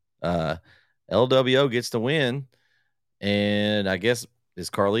too. LWO gets the win, and I guess is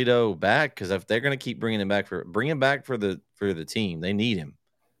Carlito back? Because if they're going to keep bringing him back for the team, they need him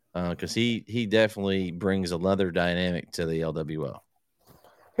because he definitely brings another dynamic to the LWO.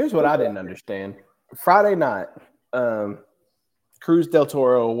 Here's what I didn't understand. Friday night, Cruz del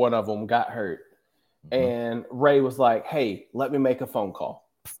Toro, one of them, got hurt. And Ray was like, hey, let me make a phone call.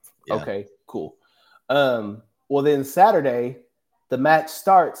 Yeah. Okay, cool. Well, then Saturday, the match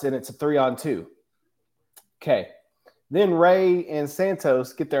starts, and it's a 3-on-2. Okay. Then Ray and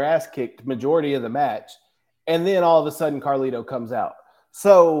Santos get their ass kicked majority of the match. And then all of a sudden, Carlito comes out.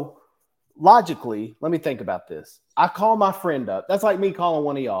 So logically, let me think about this. I call my friend up. That's like me calling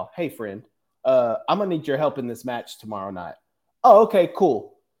one of y'all. Hey, friend, I'm going to need your help in this match tomorrow night. Oh, okay,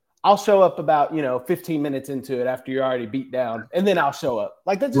 cool. I'll show up about, 15 minutes into it after you're already beat down, and then I'll show up.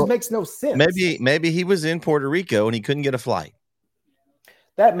 Like, that just makes no sense. Maybe he was in Puerto Rico and he couldn't get a flight.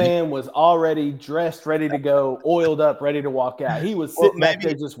 That man was already dressed, ready to go, oiled up, ready to walk out. He was sitting back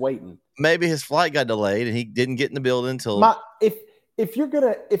there just waiting. Maybe his flight got delayed and he didn't get in the building until if you're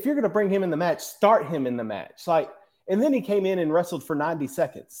gonna bring him in the match, start him in the match. And then he came in and wrestled for 90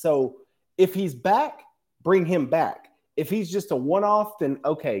 seconds. So if he's back, bring him back. If he's just a one-off, then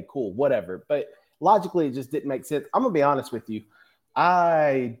okay, cool, whatever. But logically, it just didn't make sense. I'm gonna be honest with you.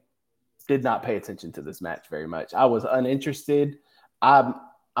 I did not pay attention to this match very much. I was uninterested.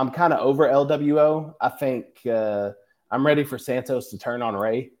 I'm kind of over LWO. I think I'm ready for Santos to turn on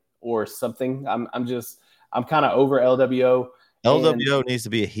Ray or something. I'm kind of over LWO. LWO needs to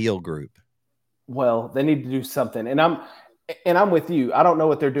be a heel group. Well, they need to do something. And I'm with you. I don't know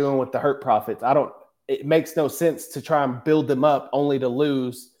what they're doing with the Hurt Profits. It makes no sense to try and build them up only to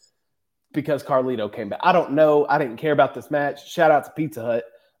lose because Carlito came back. I don't know. I didn't care about this match. Shout out to Pizza Hut.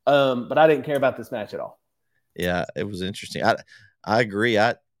 But I didn't care about this match at all. Yeah, it was interesting. I agree.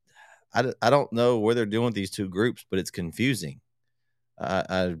 I don't know where they're doing with these two groups, but it's confusing.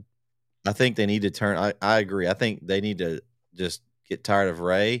 I think they need to turn. I agree. I think they need to just get tired of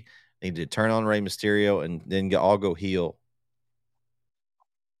Ray. They need to turn on Rey Mysterio and then all go heel.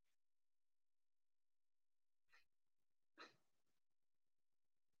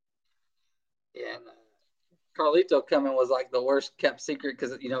 and Carlito coming was like the worst kept secret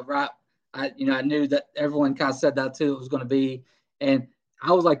because I knew that everyone kind of said that too. It was going to be, and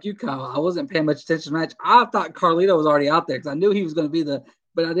I was like you, Kyle. I wasn't paying much attention to the match. I thought Carlito was already out there because I knew he was going to be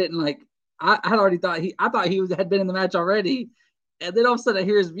but I didn't like. I had already thought had been in the match already, and then all of a sudden I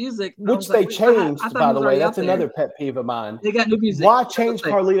hear his music, which they changed. By the way, that's another pet peeve of mine. They got new music. Why change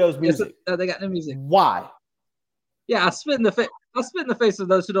Carlito's music? Yes, they got new music. Why? Yeah, I spit in the face of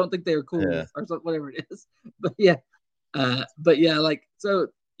those who don't think they were cool or whatever it is. But yeah, like so.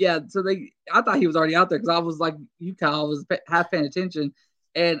 Yeah, so I thought he was already out there because I was like you, Kyle, was half paying attention,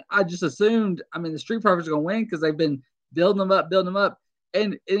 and I just assumed. I mean, the Street Profits are going to win because they've been building them up,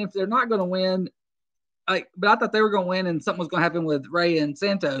 and if they're not going to win, but I thought they were going to win, and something was going to happen with Ray and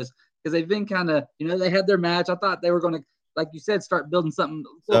Santos because they've been kind of, they had their match. I thought they were going to, like you said, start building something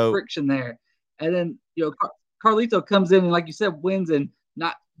friction there, and then Carlito comes in and, like you said, wins and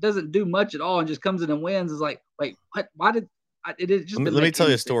doesn't do much at all and just comes in and wins. Is like, wait, what? Why did? It just let me tell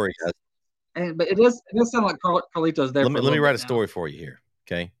you a story, guys. But it does sound like Carlito's there. Let me write a story for you here.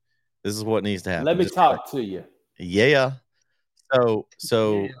 Okay, this is what needs to happen. Let me talk to you. Yeah.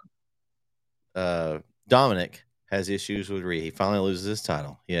 So Dominic has issues with Rhea. He finally loses his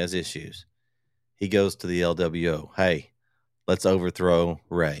title. He has issues. He goes to the LWO. Hey, let's overthrow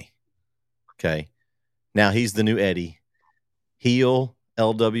Ray. Okay. Now he's the new Eddie. Heel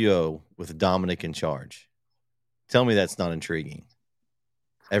LWO with Dominic in charge. Tell me that's not intriguing.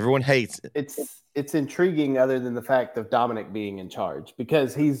 Everyone hates it. It's intriguing other than the fact of Dominic being in charge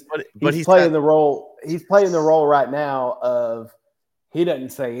because he's playing the role. He's playing the role right now of he doesn't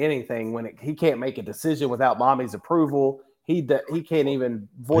say anything when he can't make a decision without Mommy's approval. He can't even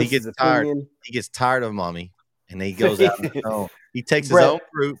voice his opinion. He gets tired of Mommy and he goes out on his own. He takes his own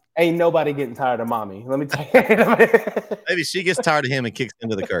route. Ain't nobody getting tired of Mommy. Let me tell you. Maybe she gets tired of him and kicks him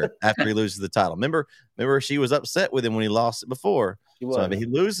to the curb after he loses the title. Remember, she was upset with him when he lost it before. So he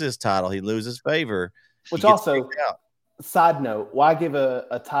loses his title. He loses favor. Which also, side note, why give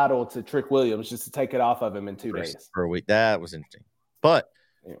a title to Trick Williams just to take it off of him in 2 days? For a week. That was interesting. But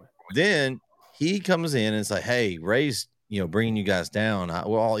then he comes in and it's like, hey, Ray's, bringing you guys down.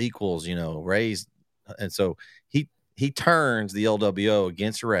 We're all equals, Ray's. And so he turns the LWO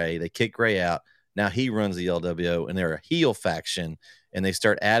against Ray. They kick Ray out. Now he runs the LWO, and they're a heel faction, and they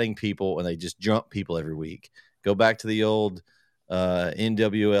start adding people, and they just jump people every week. Go back to the old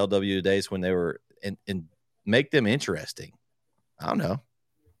NWLW days when they were and make them interesting. I don't know.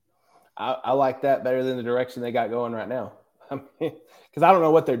 I like that better than the direction they got going right now. Because I don't know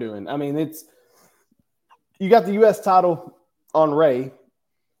what they're doing. I mean, you got the U.S. title on Ray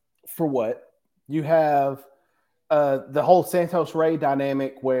for what? You have the whole Santos Ray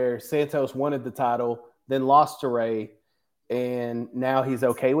dynamic where Santos wanted the title, then lost to Ray, and now he's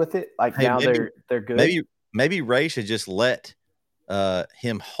okay with it. Like now they're good. Maybe Ray should just let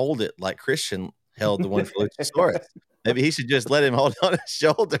him hold it like Christian held the one for Luchasaurus. Maybe he should just let him hold on his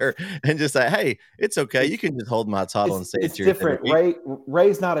shoulder and just say, "Hey, it's okay. You can just hold my title and say it's different."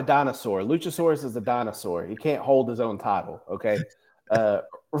 Ray's not a dinosaur. Luchasaurus is a dinosaur. He can't hold his own title. Okay.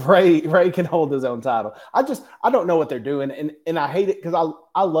 Ray can hold his own title. I don't know what they're doing, and I hate it because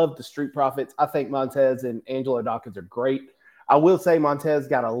I love the Street Profits. I think Montez and Angelo Dawkins are great. I will say Montez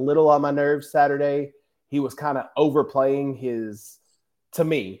got a little on my nerves Saturday. He was kind of overplaying to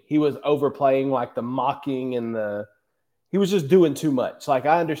me, he was overplaying like the mocking and he was just doing too much. Like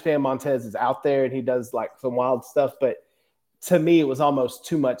I understand Montez is out there and he does like some wild stuff, but to me it was almost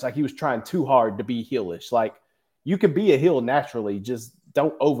too much. Like he was trying too hard to be heelish. Like you could be a heel naturally, just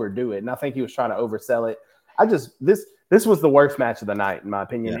don't overdo it. And I think he was trying to oversell it. This was the worst match of the night, in my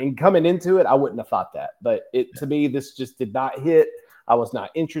opinion. Yeah. And coming into it, I wouldn't have thought that. But to me, this just did not hit. I was not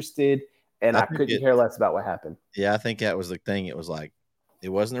interested, and I couldn't care less about what happened. Yeah, I think that was the thing. It was like, it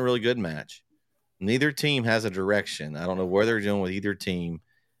wasn't a really good match. Neither team has a direction. I don't know where they're doing with either team.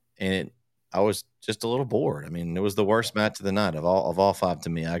 And I was just a little bored. I mean, it was the worst match of the night of all five to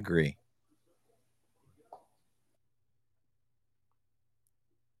me. I agree.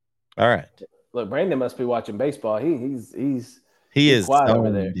 All right. Look, Brandon must be watching baseball. He's quiet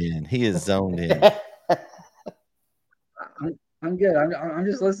over there. He is zoned in. I'm good. I'm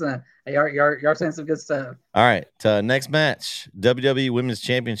just listening. Hey, y'all saying some good stuff. All right. Next match, WWE Women's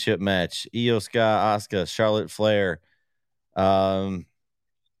Championship match. Io Sky, Asuka, Charlotte Flair.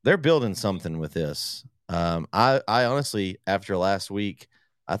 They're building something with this. I honestly, after last week,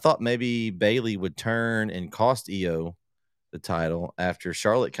 I thought maybe Bayley would turn and cost Io the title after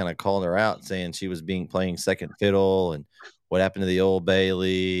Charlotte kind of called her out saying she was playing second fiddle and what happened to the old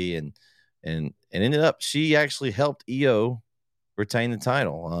Bayley and ended up she actually helped Io retain the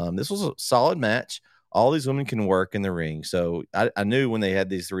title. This was a solid match. All these women can work in the ring. So I knew when they had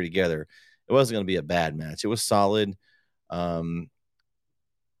these three together, it wasn't going to be a bad match. It was solid. I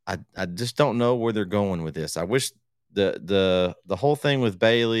just don't know where they're going with this. I wish the whole thing with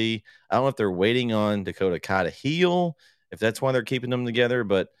Bailey, I don't know if they're waiting on Dakota Kai to heal, if that's why they're keeping them together,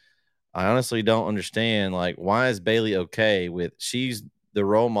 but I honestly don't understand, like, why is Bailey okay with, she's the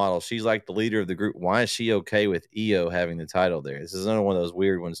role model, she's like the leader of the group. Why is she okay with Io having the title there? This is another one of those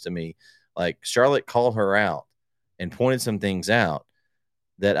weird ones to me. Like, Charlotte called her out and pointed some things out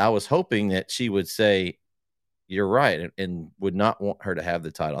that I was hoping that she would say, you're right, and would not want her to have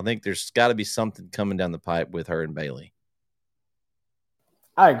the title. I think there's got to be something coming down the pipe with her and Bailey.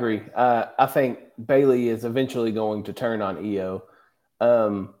 I agree. I think Bailey is eventually going to turn on Io.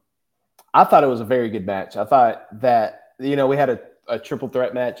 I thought it was a very good match. I thought that, we had a triple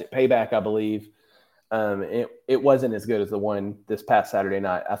threat match at Payback, I believe. It wasn't as good as the one this past Saturday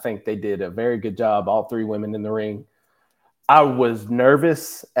night. I think they did a very good job, all three women in the ring. I was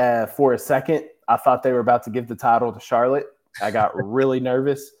nervous for a second. I thought they were about to give the title to Charlotte. I got really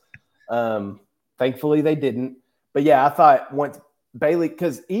nervous. Thankfully, they didn't. But, yeah, I thought once Bailey –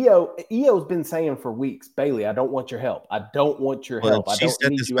 because Io's been saying for weeks, Bailey, I don't want your help. I don't want your help. I don't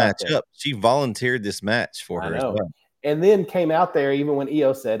need you out there. She set this match up. She volunteered this match for her as well. And then came out there even when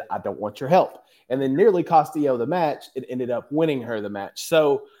Io said, I don't want your help. And then nearly cost Io the match. It ended up winning her the match.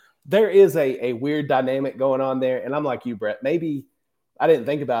 So there is a weird dynamic going on there. And I'm like you, Bret. Maybe – I didn't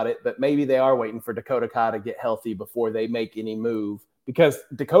think about it, but maybe they are waiting for Dakota Kai to get healthy before they make any move, because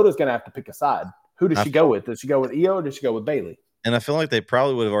Dakota's going to have to pick a side. Who does she go with? Does she go with Io or does she go with Bailey? And I feel like they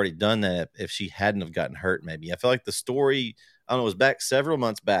probably would have already done that if she hadn't have gotten hurt. Maybe I feel like the story, I don't know, it was back several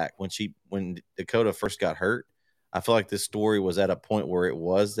months back when Dakota first got hurt. I feel like this story was at a point where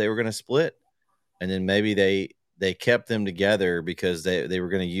they were going to split, and then maybe they kept them together because they were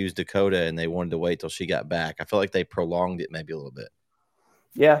going to use Dakota and they wanted to wait till she got back. I feel like they prolonged it maybe a little bit.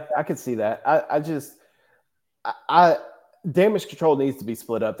 Yeah, I could see that. Damage Control needs to be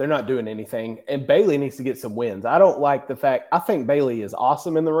split up. They're not doing anything, and Bailey needs to get some wins. I don't like the fact – I think Bailey is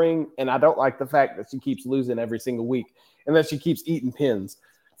awesome in the ring, and I don't like the fact that she keeps losing every single week and that she keeps eating pins.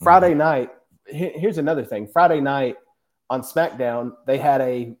 Friday night – here's another thing. Friday night on SmackDown, they had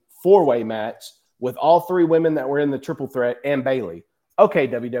a four-way match with all three women that were in the triple threat and Bailey. Okay,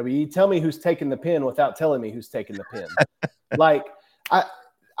 WWE, tell me who's taking the pin without telling me who's taking the pin. Like –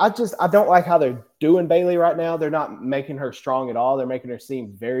 I don't like how they're doing Bailey right now. They're not making her strong at all. They're making her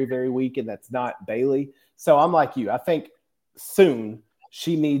seem very, very weak, and that's not Bailey. So I'm like you. I think soon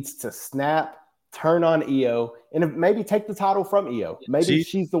she needs to snap, turn on Io, and maybe take the title from Io. Maybe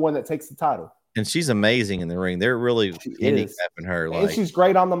she's the one that takes the title. And she's amazing in the ring. They're really handicapping her. And she's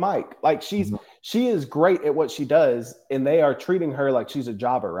great on the mic. Like she is great at what she does, and they are treating her like she's a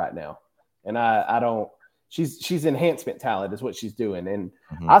jobber right now. And I don't. She's enhancement talent is what she's doing. And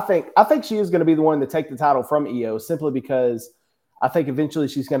I think she is going to be the one to take the title from Io, simply because I think eventually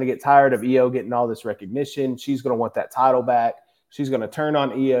she's going to get tired of Io getting all this recognition. She's going to want that title back. She's going to turn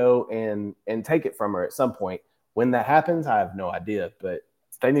on Io and take it from her at some point. When that happens, I have no idea, but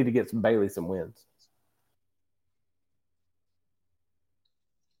they need to get Bailey some wins.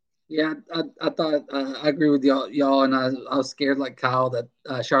 Yeah, I thought I agree with y'all, and I was scared like Kyle that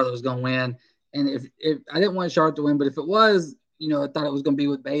Charlotte was going to win. And if I didn't want Charlotte to win, but if it was, I thought it was going to be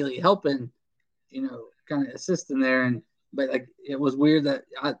with Bailey helping, kind of assisting there. But like, it was weird that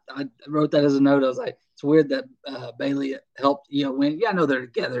I wrote that as a note. I was like, it's weird that Bailey helped win. Yeah, I know they're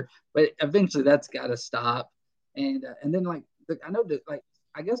together, but eventually that's got to stop. And then like I know that, like,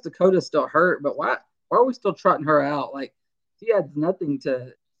 I guess Dakota's still hurt, but why are we still trotting her out? Like, she adds nothing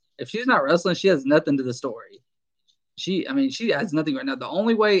to. If she's not wrestling, she has nothing to the story. She adds nothing right now. The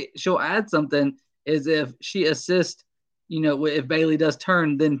only way she'll add something is if she assists, if Bailey does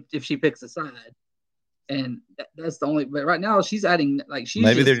turn, then if she picks a side. And that's the only, but right now she's adding, like, she's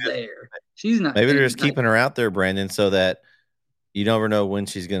maybe just there. She's not. Maybe they're just keeping her out there, Brandon, so that you never know when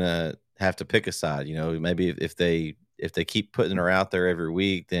she's going to have to pick a side. Maybe if they keep putting her out there every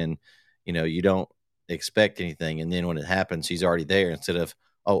week, then, you don't expect anything. And then when it happens, she's already there, instead of,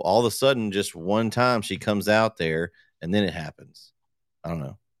 all of a sudden, just one time she comes out there and then it happens. I don't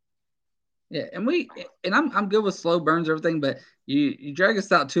know. Yeah, and I'm good with slow burns and everything, but you drag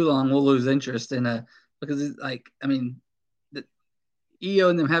us out too long, we'll lose interest in because it's like, the Io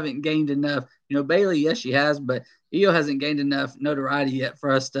and them haven't gained enough. Bailey, yes, she has, but Io hasn't gained enough notoriety yet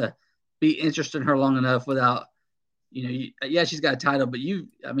for us to be interested in her long enough without, she's got a title, but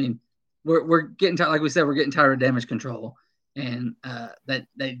we're getting tired. Like we said, we're getting tired of Damage Control. And that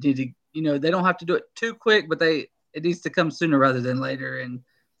they need to, they don't have to do it too quick, but they it needs to come sooner rather than later. And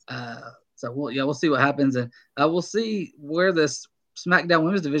so we'll see what happens, and we'll see where this SmackDown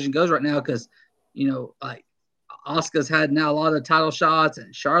Women's Division goes right now, because like Asuka's had now a lot of title shots,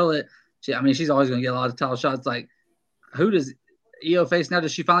 and Charlotte, she's always going to get a lot of title shots. Like, who does Io face now?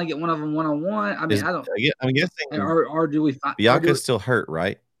 Does she finally get one of them one-on-one? I mean, I'm guessing. Or do we find Bianca's still hurt,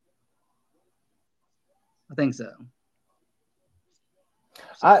 right? I think so.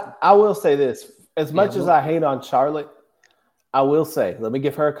 I will say this. As much as I hate on Charlotte, I will say, let me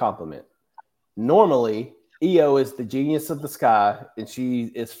give her a compliment. Normally, Io is the genius of the sky, and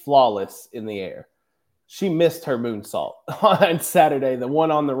she is flawless in the air. She missed her moonsault on Saturday. The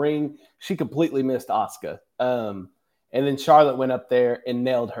one on the ring, she completely missed Asuka. And then Charlotte went up there and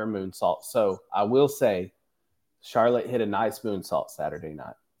nailed her moonsault. So I will say, Charlotte hit a nice moonsault Saturday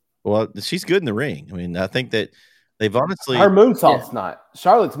night. Well, she's good in the ring. I mean, I think that they've honestly... Her moonsault's not.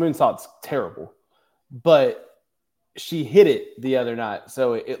 Charlotte's moonsault's terrible. But she hit it the other night,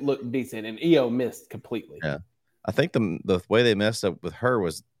 so it looked decent, and Io missed completely. Yeah. I think the way they messed up with her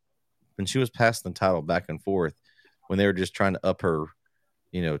was when she was passing the title back and forth, when they were just trying to up her,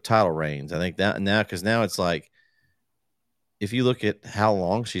 title reigns. I think that now, because now it's like, if you look at how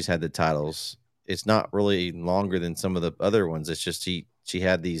long she's had the titles, it's not really longer than some of the other ones. It's just she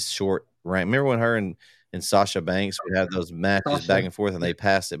had these short reigns. Remember when her and Sasha Banks would have those matches back and forth, and they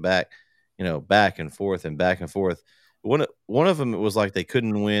passed it back, back and forth and back and forth. One of them, it was like they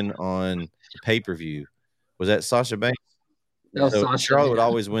couldn't win on pay-per-view. Was that Sasha Banks? So Sasha, Charlotte would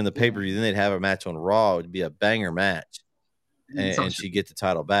always win the pay-per-view. Then they'd have a match on Raw. It would be a banger match, and she'd get the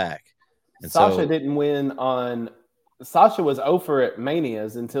title back. And Sasha didn't win on. Sasha was over at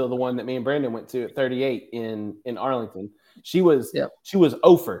Manias until the one that me and Brandon went to at 38 in Arlington. She was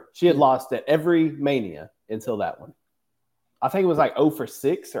over. She had lost at every Mania until that one. I think it was like 0 for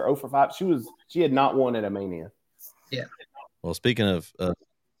 6 or 0 for 5. She had not won at a Mania. Yeah. Well, speaking of,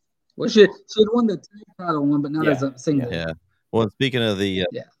 she had won the tag title one, but not as a single. Yeah. Well, speaking of the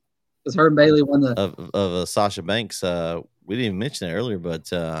because her and Bailey won the of Sasha Banks. We didn't even mention it earlier,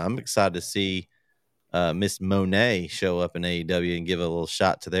 but I'm excited to see Miss Monet show up in AEW and give a little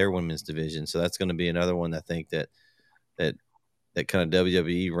shot to their women's division. So that's going to be another one. I think that kind of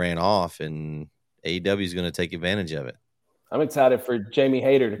WWE ran off, and AEW is going to take advantage of it. I'm excited for Jamie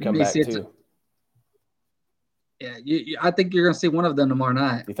Hayter to come back too. Yeah, I think you're going to see one of them tomorrow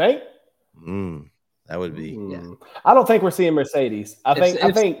night. You think? That would be. Yeah. I don't think we're seeing Mercedes.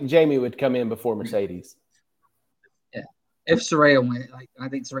 I think Jamie would come in before Mercedes. Yeah, if Saraya wins, I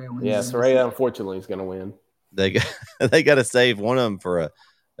think Saraya wins. Yeah, Saraya unfortunately is going to win. They got to save one of them for a.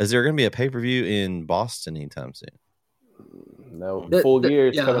 Is there going to be a pay-per-view in Boston anytime soon? No, Full Gear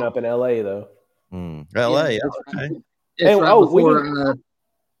is coming up in LA though. LA, okay.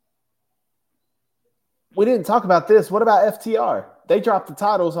 We didn't talk about this. What about FTR? They dropped the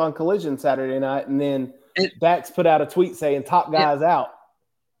titles on Collision Saturday night, and then Dax put out a tweet saying top guys out.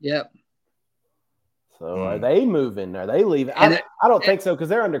 Yep. So are they moving? Are they leaving? I don't think so, because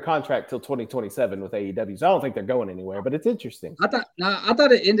they're under contract till 2027 with AEW. So I don't think they're going anywhere, but it's interesting. I thought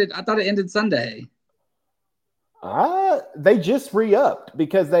it ended Sunday. They just re-upped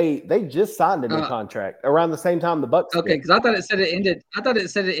because they just signed a new contract around the same time the Bucks. Okay, because I thought it said it ended. I thought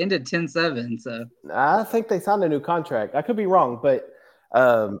it said it ended 10-7. So I think they signed a new contract. I could be wrong, but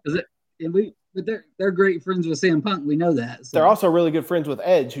they're great friends with CM Punk. We know that. So. They're also really good friends with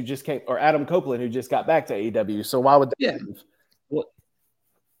Edge, who just came, or Adam Copeland, who just got back to AEW. So why would they? Yeah. Well,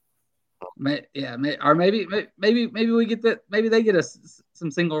 or maybe we get that. Maybe they get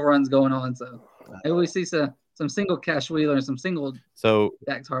some single runs going on. So maybe we see some single Cash Wheeler and some single. So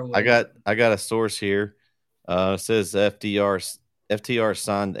Dax Harwood. I got a source here. It says FTR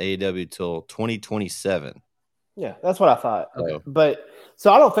signed AEW till 2027. Yeah, that's what I thought. Okay. But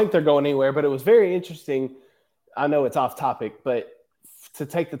so I don't think they're going anywhere. But it was very interesting. I know it's off topic, but to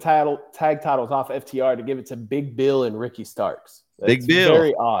take the tag titles off FTR to give it to Big Bill and Ricky Starks. Big Bill,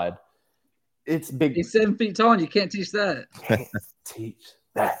 very odd. It's big. He's 7 feet tall, and you can't teach that. Teach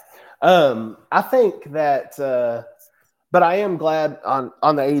that. I think that, but I am glad on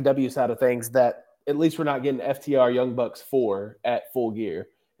the AEW side of things that at least we're not getting FTR Young Bucks 4 at Full Gear.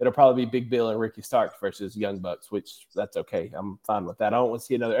 It'll probably be Big Bill and Ricky Starks versus Young Bucks, which that's okay. I'm fine with that. I don't want to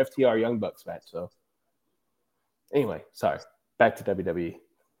see another FTR Young Bucks match. So anyway, sorry. Back to WWE.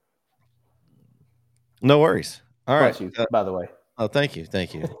 No worries. All right. You, by the way. Oh, thank you.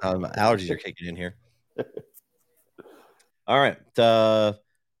 Allergies are kicking in here. All right.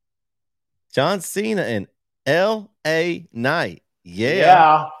 John Cena and L.A. Knight.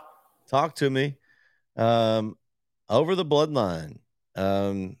 Yeah. Talk to me. Over the bloodline.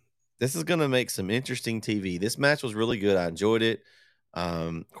 this is going to make some interesting TV. This match was really good. I enjoyed it.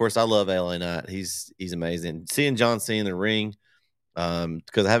 Of course, I love LA Knight. He's amazing. Seeing John Cena in the ring,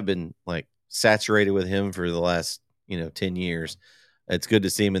 because I have been like saturated with him for the last 10 years. It's good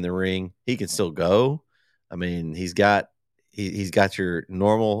to see him in the ring. He can still go. I mean, he's got your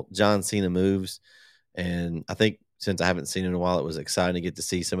normal John Cena moves, and I think since I haven't seen him in a while, it was exciting to get to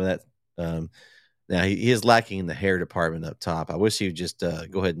see some of that. Now he is lacking in the hair department up top. I wish he would just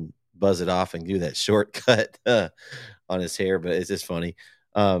go ahead and buzz it off and do that shortcut on his hair, but it's just funny.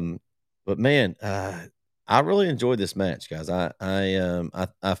 But man, I really enjoyed this match, guys.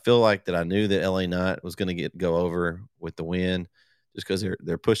 I feel like that I knew that LA Knight was going to go over with the win, just because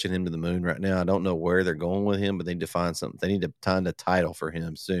they're pushing him to the moon right now. I don't know where they're going with him, but they need to find something. They need to find a title for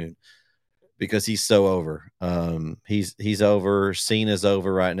him soon, because he's so over. He's over. Cena's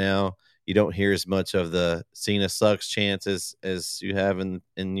over right now. You don't hear as much of the Cena sucks chances as you have in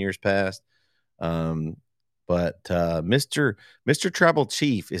years past. But Mr. Tribal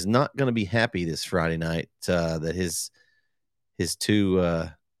Chief is not going to be happy this Friday night that his two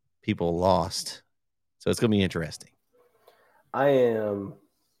people lost. So it's going to be interesting. I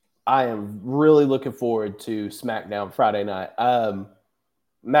am really looking forward to SmackDown Friday night.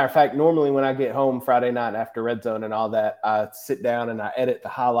 Matter of fact, normally when I get home Friday night after Red Zone and all that, I sit down and I edit the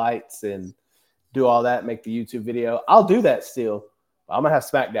highlights and do all that, make the YouTube video. I'll do that still. I'm gonna have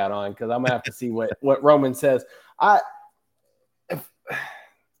SmackDown on because I'm gonna have to see what Roman says. I'm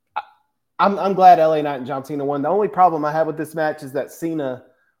glad LA Knight and John Cena won. The only problem I have with this match is that Cena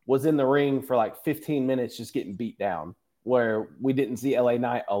was in the ring for like 15 minutes just getting beat down, where we didn't see LA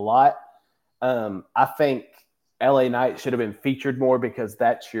Knight a lot. I think LA Knight should have been featured more, because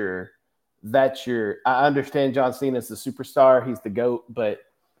that's your I understand John Cena's the superstar, he's the GOAT, but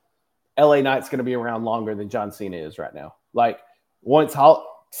LA Knight's going to be around longer than John Cena is right now. Like, once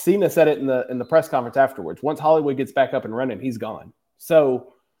Cena said it in the press conference afterwards, once Hollywood gets back up and running, he's gone.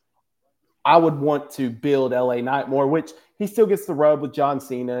 So I would want to build LA Knight more, which he still gets the rub with John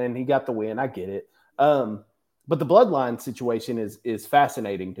Cena and he got the win. I get it. But the bloodline situation is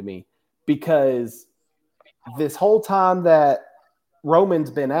fascinating to me, because this whole time that Roman's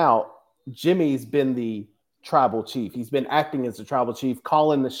been out, Jimmy's been the tribal chief. He's been acting as the tribal chief,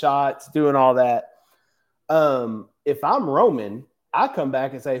 calling the shots, doing all that. If I'm Roman, I come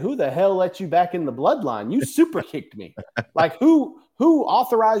back and say, who the hell let you back in the bloodline? You super kicked me. Like, who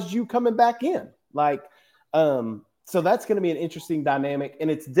authorized you coming back in? Like, so that's going to be an interesting dynamic, and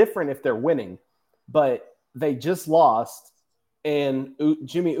it's different if they're winning, but they just lost, and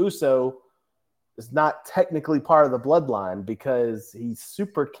Jimmy Uso is not technically part of the bloodline because he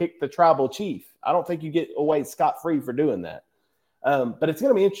super kicked the tribal chief. I don't think you get away scot-free for doing that. But it's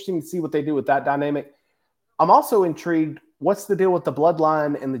going to be interesting to see what they do with that dynamic. I'm also intrigued, what's the deal with the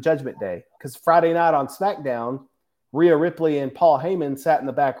bloodline and the Judgment Day? Because Friday night on SmackDown, Rhea Ripley and Paul Heyman sat in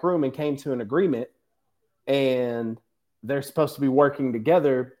the back room and came to an agreement, and they're supposed to be working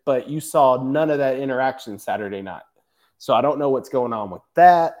together, but you saw none of that interaction Saturday night. So I don't know what's going on with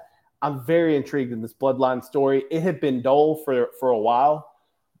that. I'm very intrigued in this bloodline story. It had been dull for a while,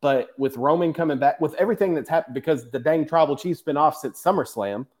 but with Roman coming back, with everything that's happened, because the dang Tribal Chief's been off since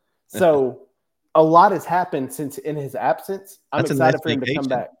SummerSlam, so a lot has happened since in his absence. I'm excited for him to come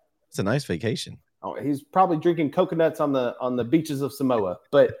back. It's a nice vacation. Oh, he's probably drinking coconuts on the beaches of Samoa.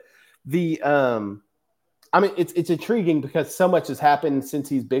 But the I mean, it's intriguing because so much has happened since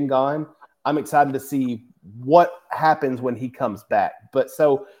he's been gone. I'm excited to see what happens when he comes back. But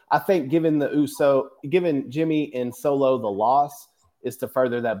so I think giving Jimmy and Solo the loss is to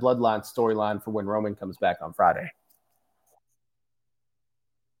further that bloodline storyline for when Roman comes back on Friday.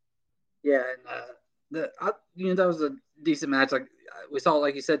 Yeah, and that was a decent match. Like we saw,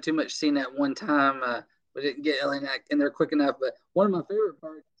 like you said, too much Cena at one time. We didn't get LA Knight in there quick enough. But one of my favorite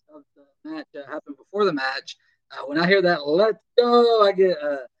parts of the match happened before the match. When I hear that "Let's go," I get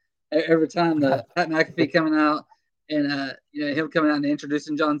every time the Pat McAfee coming out and him coming out and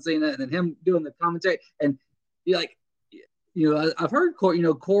introducing John Cena, and then him doing the commentary. And I've heard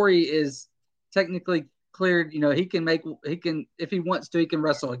Corey is technically cleared. He can if he wants to, he can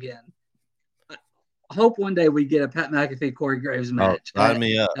wrestle again. I hope one day we get a Pat McAfee Corey Graves match. Sign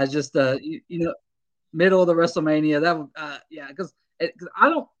me up. As just middle of the WrestleMania. That because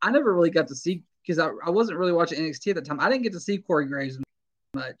I never really got to see, because I wasn't really watching NXT at the time. I didn't get to see Corey Graves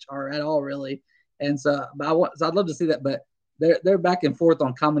much or at all really, and so I'd love to see that. But they're back and forth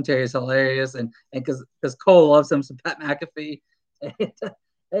on commentary is hilarious, and because Cole loves him some Pat McAfee,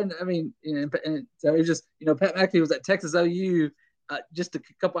 and I mean and so it was just Pat McAfee was at Texas OU just a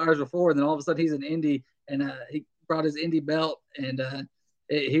couple hours before, and then all of a sudden he's in Indy, and he brought his Indy belt, and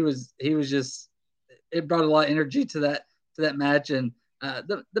he was just, it brought a lot of energy to that match. And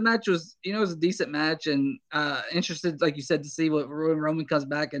the match was, it was a decent match, and interested, like you said, to see when Roman comes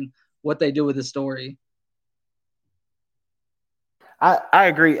back and what they do with the story. I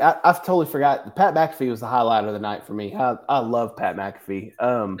agree. I totally forgot. Pat McAfee was the highlight of the night for me. I love Pat McAfee.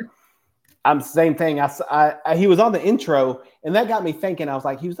 I'm the same thing. He was on the intro, and that got me thinking. I was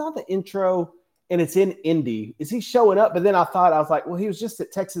like, he was on the intro, and it's in Indy. Is he showing up? But then I was like, well, he was just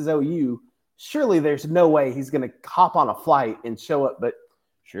at Texas OU. Surely there's no way he's going to hop on a flight and show up. But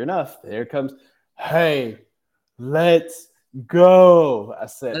sure enough, there comes. Hey, let's go. I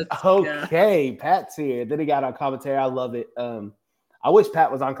said, okay, Pat's here. Then he got on commentary. I love it. I wish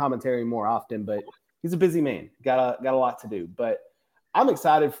Pat was on commentary more often, but he's a busy man. Got a lot to do. But I'm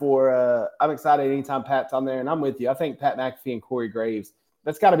excited anytime Pat's on there, and I'm with you. I think Pat McAfee and Corey Graves,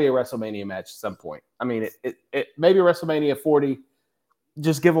 that's got to be a WrestleMania match at some point. I mean, it maybe WrestleMania 40.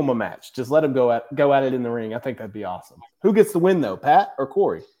 Just give them a match. Just let them go at it in the ring. I think that'd be awesome. Who gets the win though, Pat or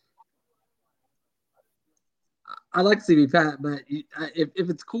Corey? I like to see Pat, but if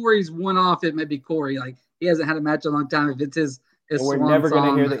it's Corey's one-off, it may be Corey. Like, he hasn't had a match in a long time. If it's his we're never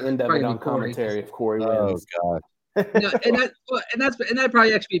going to hear the end of it on commentary if Corey wins. Oh God. No, and that'd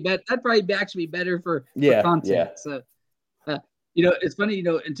probably actually be better. That'd probably actually be better for content. Yeah. So, it's funny,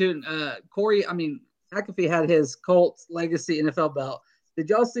 and Corey. I mean, McAfee had his Colts legacy NFL belt. Did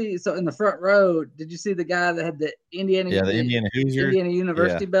y'all see? So in the front row, did you see the guy that had the Indiana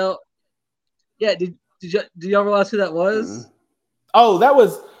University belt? Yeah. Did y'all realize who that was? Oh, that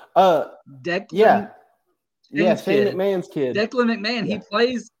was Declan. Yeah, Shane McMahon's kid. Declan McMahon. Yeah. He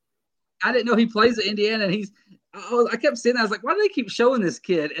plays. I didn't know he plays at Indiana, and I kept seeing that. I was like, why do they keep showing this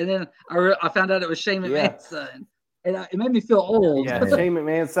kid? And then I found out it was Shane McMahon's son, and it made me feel old. Yeah, Shane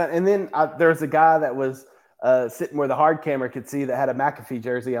McMahon's son. And then there's a guy that was sitting where the hard camera could see that had a McAfee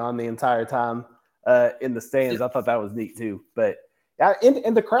jersey on the entire time in the stands. Yeah. I thought that was neat too. But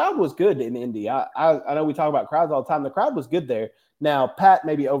and the crowd was good in Indy. I know we talk about crowds all the time. The crowd was good there. Now Pat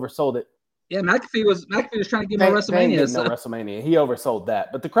maybe oversold it. Yeah, McAfee was trying to give him WrestleMania. No WrestleMania. He oversold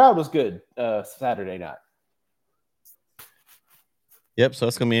that, but the crowd was good Saturday night. Yep. So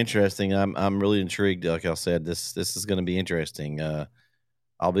it's going to be interesting. I'm really intrigued. Like I said, this is going to be interesting. I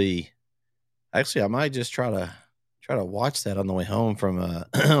might just try to watch that on the way home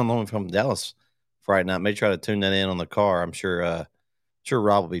from Dallas Friday night. Maybe try to tune that in on the car. I'm sure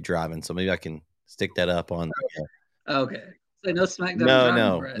Rob will be driving, so maybe I can stick that up on. Okay. So no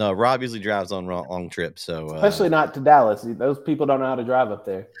SmackDown. No. Rob usually drives on long trips, so especially not to Dallas. Those people don't know how to drive up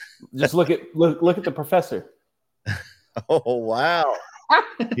there. Just look at the professor. Oh wow,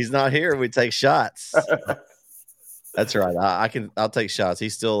 he's not here. We take shots. That's right. I'll take shots.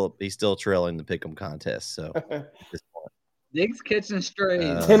 He's still trailing the pick'em contest. So Diggs Kitchen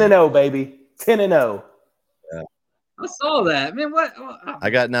Strays 10-0, baby, 10-0. Yeah. I saw that. Man, what? I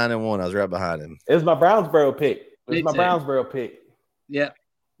got 9-1. I was right behind him. It was my Brownsboro pick. Brownsboro pick. Yeah.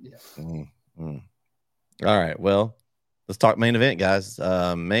 Mm-hmm. All right. Well, let's talk main event, guys.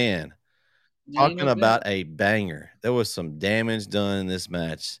 Talking about a banger. There was some damage done in this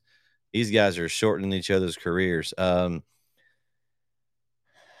match. These guys are shortening each other's careers. When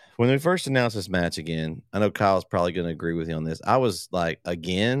they first announced this match again, I know Kyle's probably going to agree with you on this. I was like,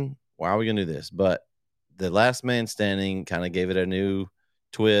 again, why are we going to do this? But the last man standing kind of gave it a new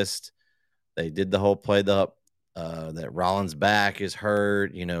twist. They did the whole play that Rollins' back is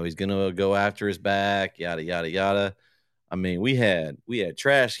hurt. He's going to go after his back, yada, yada, yada. I mean, we had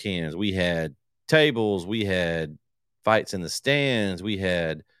trash cans. We had tables. We had fights in the stands. We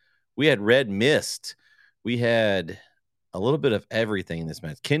had red mist. We had a little bit of everything in this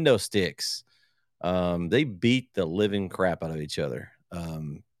match. Kendo sticks. They beat the living crap out of each other.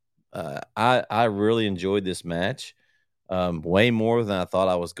 I really enjoyed this match way more than I thought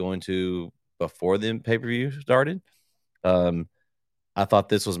I was going to before the pay-per-view started. I thought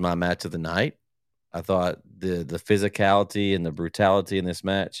this was my match of the night. I thought the physicality and the brutality in this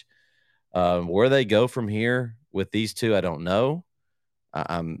match. Where they go from here with these two, I don't know.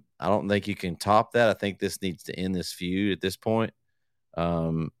 I don't think you can top that. I think this needs to end this feud at this point,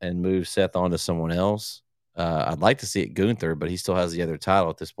 and move Seth on to someone else. I'd like to see it Gunther, but he still has the other title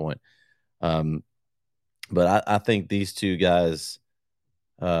at this point. But I think these two guys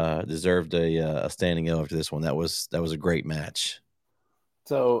deserved a standing O after this one. That was a great match.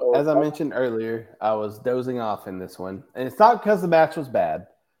 So, as I mentioned earlier, I was dozing off in this one. And it's not because the match was bad.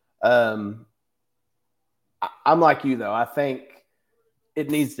 I'm like you, though. I think it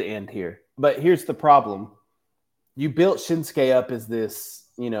needs to end here. But here's the problem. You built Shinsuke up as this,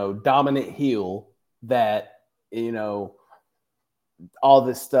 dominant heel that, all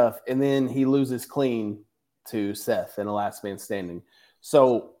this stuff, and then he loses clean to Seth in a last man standing.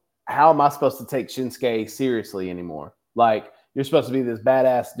 So how am I supposed to take Shinsuke seriously anymore? Like, you're supposed to be this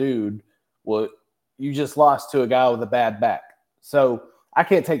badass dude. Well, you just lost to a guy with a bad back. So I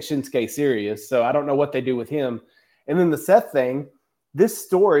can't take Shinsuke serious. So I don't know what they do with him. And then the Seth thing, this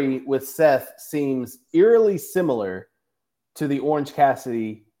story with Seth seems eerily similar to the Orange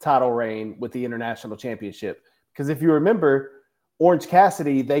Cassidy title reign with the International Championship. Because if you remember, Orange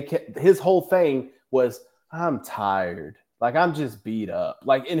Cassidy, his whole thing was, I'm tired. Like, I'm just beat up.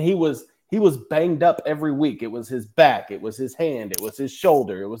 Like, and he was banged up every week. It was his back. It was his hand. It was his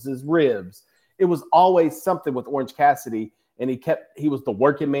shoulder. It was his ribs. It was always something with Orange Cassidy. And he was the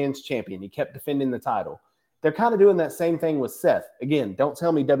working man's champion. He kept defending the title. They're kind of doing that same thing with Seth. Again, don't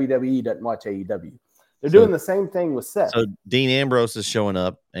tell me WWE doesn't watch AEW. They're doing the same thing with Seth. So Dean Ambrose is showing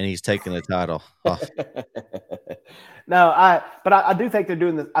up and he's taking the title off. No, I do think they're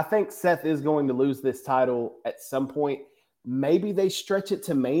doing this. I think Seth is going to lose this title at some point. Maybe they stretch it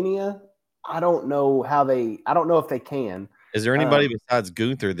to Mania. I don't know if they can. Is there anybody besides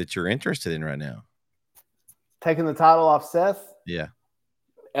Gunther that you're interested in right now? Taking the title off Seth? Yeah.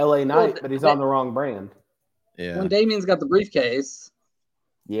 LA Knight, but he's on the wrong brand. Yeah. When Damien's got the briefcase.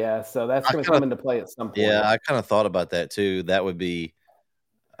 Yeah, so that's going to come into play at some point. Yeah, I kind of thought about that too. That would be.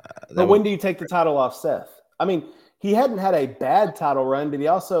 But when do you take the title off Seth? I mean, he hadn't had a bad title run, but he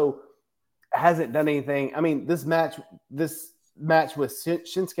also hasn't done anything. I mean, this match with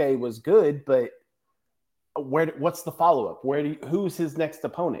Shinsuke was good, but what's the follow up? Who's his next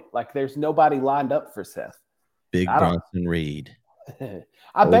opponent? Like, there's nobody lined up for Seth. Big Bronson Reed.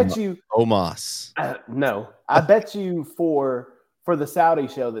 I bet you. Omos. No, I bet you for the Saudi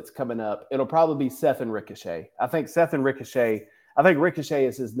show that's coming up, it'll probably be Seth and Ricochet. I think Ricochet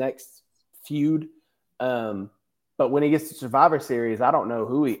is his next feud. But when he gets to Survivor Series, I don't know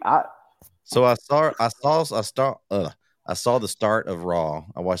who So I saw the start of Raw.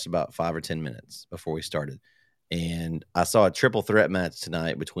 I watched about 5 or 10 minutes before we started, and I saw a triple threat match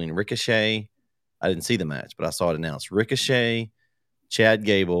tonight between Ricochet. I didn't see the match, but I saw it announced. Ricochet, Chad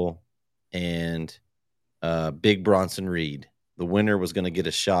Gable, and Big Bronson Reed. The winner was going to get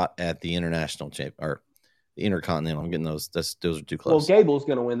a shot at the international champ or the Intercontinental. I'm getting those. Those are too close. Well, Gable's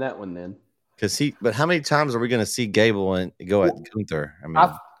going to win that one then. But how many times are we going to see Gable and go at Gunther? I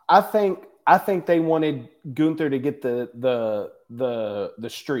mean, I think they wanted Gunther to get the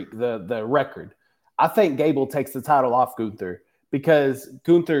streak, the record. I think Gable takes the title off Gunther because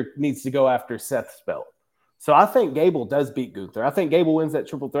Gunther needs to go after Seth's belt. So I think Gable does beat Gunther. I think Gable wins that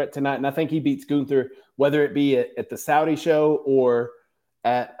triple threat tonight, and I think he beats Gunther, whether it be at the Saudi show or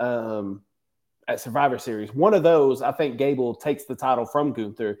at Survivor Series. One of those, I think Gable takes the title from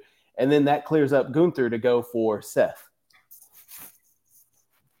Gunther, and then that clears up Gunther to go for Seth.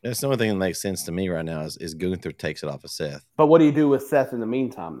 that's the only thing that makes sense to me right now is Gunther takes it off of Seth. But what do you do with Seth in the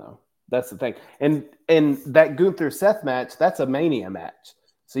meantime, though? That's the thing. And that Gunther-Seth match, that's a Mania match.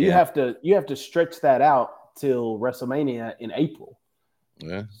 So you have to stretch that out till WrestleMania in April.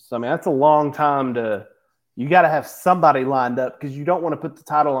 Yeah. So I mean, that's a long time you got to have somebody lined up because you don't want to put the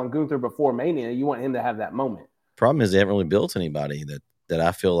title on Gunther before Mania. You want him to have that moment. Problem is they haven't really built anybody that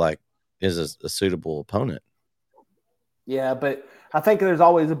I feel like is a suitable opponent. Yeah, but I think there's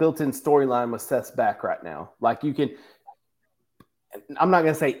always a built-in storyline with Seth's back right now. Like I'm not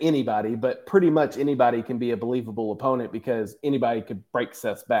going to say anybody, but pretty much anybody can be a believable opponent because anybody could break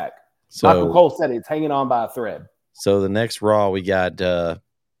Seth's back. So, Michael Cole said it's hanging on by a thread. So the next Raw, we got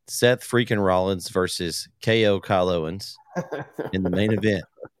Seth freaking Rollins versus KO Kyle Owens in the main event.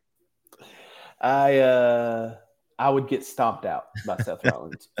 I would get stomped out by Seth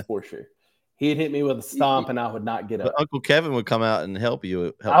Rollins for sure. He'd hit me with a stomp, and I would not get up. But Uncle Kevin would come out and help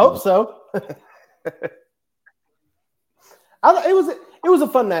you. I hope so. It was a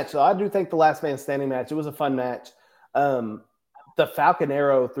fun match, though. I do think the last man standing match, it was a fun match. The Falcon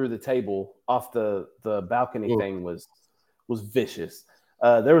Arrow through the table off the balcony thing was vicious.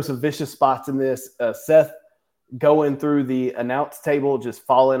 There were some vicious spots in this. Seth going through the announce table, just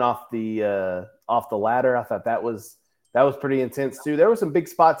falling off the ladder. I thought that was pretty intense too. There were some big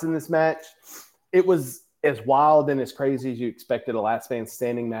spots in this match. It was as wild and as crazy as you expected a last man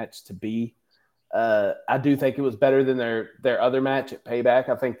standing match to be. I do think it was better than their other match at Payback.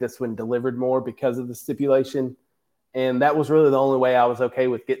 I think this one delivered more because of the stipulation. And that was really the only way I was okay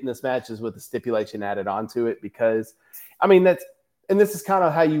with getting this match is with the stipulation added onto it because, I mean, this is kind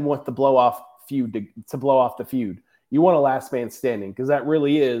of how you want the blow-off feud to blow off the feud. You want a last man standing because that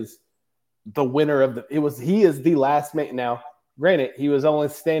really is the winner of he is the last man. Now, granted, he was only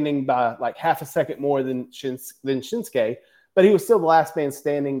standing by like half a second more than Shinsuke, but he was still the last man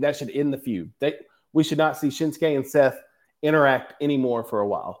standing. That should end the feud. We should not see Shinsuke and Seth interact anymore for a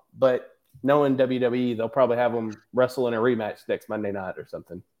while. But knowing WWE, they'll probably have them wrestle in a rematch next Monday night or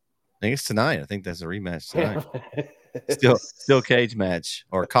something. I think it's tonight. I think that's a rematch tonight. Still cage match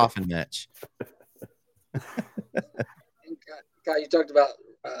or coffin match. God, you talked about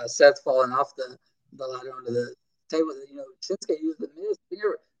Seth falling off the ladder onto the table. You know, Shinsuke used the miss.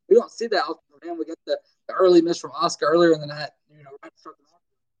 We don't see that often from him. We got the early miss from Oscar earlier in the night. You know, right to start the match.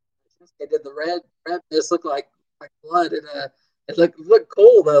 Shinsuke did the red miss, looked like blood, and it looked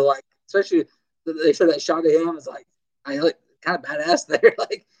cool though. Like especially they showed that shot of him. It's like I look kind of badass there.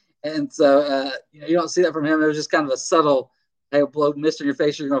 Like, and so you know, you don't see that from him. It was just kind of a subtle, hey, blow mist in your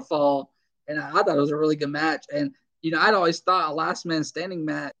face, you're gonna fall. And I thought it was a really good match. And you know, I'd always thought a last man standing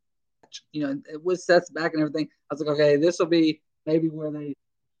match, you know, with Seth's back and everything. I was like, okay, this will be maybe where they,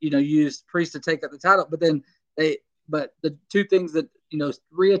 you know, use Priest to take up the title. But then but the two things that, you know,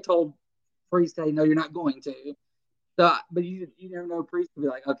 Rhea told Priest, hey, no, you're not going to. So, but you never know. Priest could be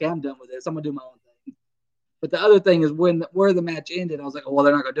like, okay, I'm done with this. I'm gonna do my own thing. But the other thing is where the match ended, I was like, oh, well,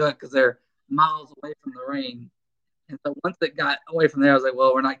 they're not gonna do it because they're miles away from the ring. And so once it got away from there, I was like,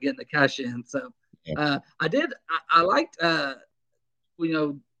 well, we're not getting the cash in. So I liked, you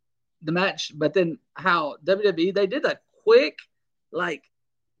know, the match, but then how WWE, they did a quick, like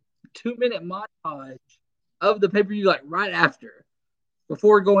 2-minute montage of the pay-per-view, like right after,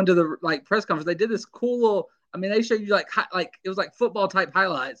 before going to the like press conference. They did this cool little, I mean, they showed you like it was like football type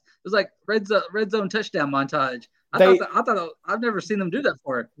highlights. It was like red zone touchdown montage. I thought I've never seen them do that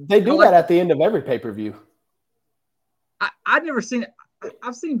before. They do that at the end of every pay-per-view. I've never seen it.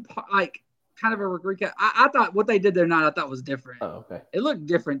 I've seen like kind of a recap. I thought what they did there I thought was different. Oh, okay. It looked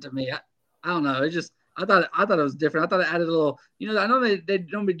different to me. I don't know. It just I thought it was different. I thought it added a little. You know, I know they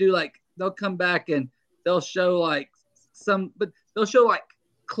normally do like they'll come back and they'll show like but they'll show like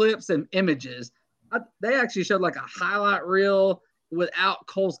clips and images. They actually showed like a highlight reel without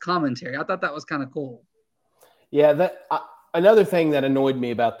Cole's commentary. I thought that was kind of cool. Yeah, another thing that annoyed me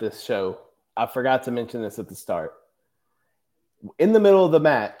about this show, I forgot to mention this at the start. In the middle of the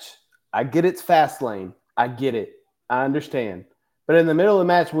match, I get it's Fastlane. I get it. I understand. But in the middle of the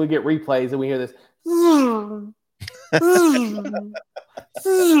match, we get replays and we hear this. Those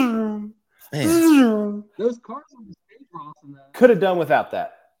cars on the stage were awesome. Could have done without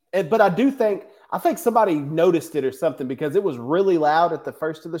that. But I think somebody noticed it or something because it was really loud at the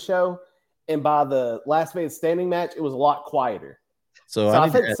first of the show. And by the last man standing match, it was a lot quieter. So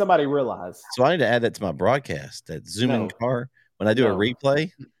I think somebody realized. So I need to add that to my broadcast, that zooming car. When I do a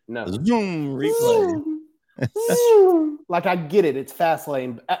replay, zoom replay. Like I get it, it's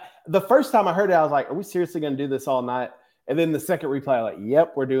Fastlane. The first time I heard it, I was like, "Are we seriously going to do this all night?" And then the second replay, I'm like,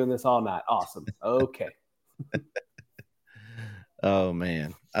 "Yep, we're doing this all night. Awesome, okay." Oh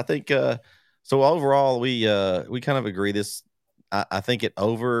man, I think so. Overall, we kind of agree. This, I think it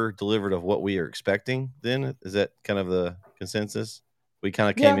over delivered of what we are expecting. Then is that kind of the consensus? We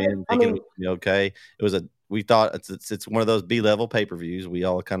kind of came in thinking it would be okay. We thought it's one of those B-level pay-per-views. We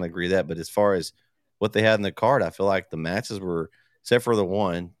all kind of agree that. But as far as what they had in the card, I feel like the matches were, except for the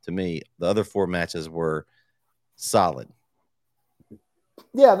one, to me, the other 4 matches were solid.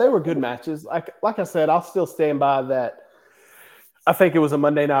 Yeah, they were good matches. Like I said, I'll still stand by that. I think it was a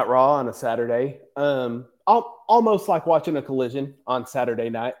Monday Night Raw on a Saturday. Almost like watching a Collision on Saturday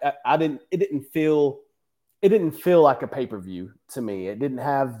night. It didn't feel like a pay-per-view to me. It didn't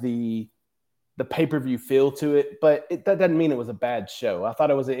have the pay-per-view feel to it, but that doesn't mean it was a bad show. I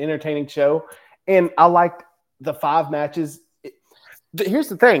thought it was an entertaining show, and I liked the 5 matches. Here's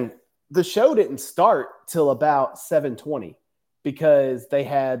the thing. The show didn't start till about 7:20 because they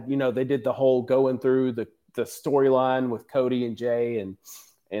had, they did the whole going through the storyline with Cody and Jay and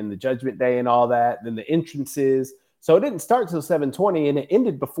the Judgment Day and all that, then the entrances. So it didn't start till 7:20, and it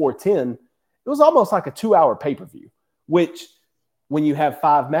ended before 10. It was almost like a 2-hour pay-per-view, which when you have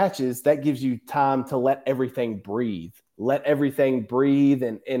 5 matches, that gives you time to let everything breathe. Let everything breathe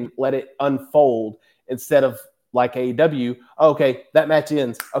and let it unfold instead of like AEW. Okay, that match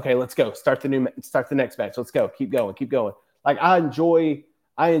ends. Okay, let's go. Start the next match. Let's go. Keep going. Like I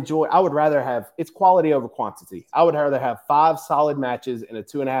would rather have, it's quality over quantity. I would rather have 5 solid matches in a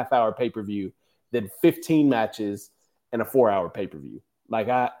 2.5-hour pay-per-view than 15 matches in a 4-hour pay-per-view. Like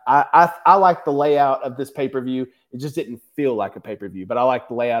I like the layout of this pay-per-view. It just didn't feel like a pay-per-view, but I like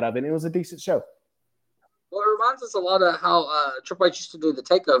the layout of it. And it was a decent show. Well, it reminds us a lot of how Triple H used to do the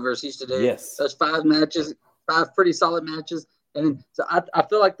takeovers. He used to do those 5 matches, 5 pretty solid matches. And so I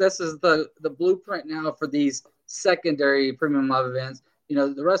feel like this is the blueprint now for these secondary premium live events. The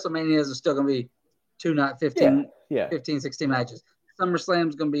WrestleManias are still going to be 2 night 15, Yeah. 15, 16 matches.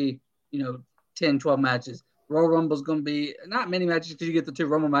 SummerSlam's going to be, 10, 12 matches. Royal Rumble's going to be not many matches because you get the 2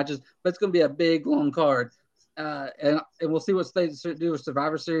 Rumble matches, but it's going to be a big, long card. And we'll see what they do with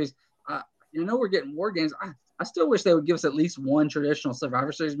Survivor Series. We're getting War Games. I still wish they would give us at least one traditional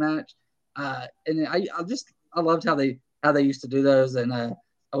Survivor Series match. And I loved how they used to do those. And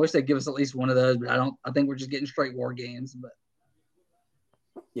I wish they'd give us at least one of those, but I think we're just getting straight War Games. But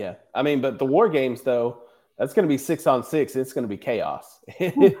yeah, I mean, but the War Games though, that's going to be 6-on-6. It's going to be chaos.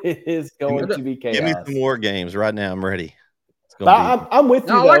 It is going to be chaos. Give me some War Games right now. I'm ready. I'm with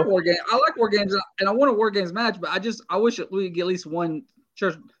you. I like War Games. I like War Games, and I want a War Games match. But I wish we could get at least one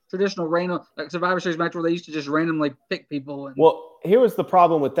traditional random like Survivor Series match where they used to just randomly pick people. Well, here was the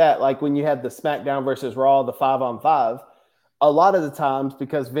problem with that. Like when you had the SmackDown versus Raw, the 5-on-5, a lot of the times,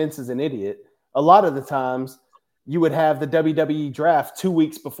 because Vince is an idiot, a lot of the times you would have the WWE draft 2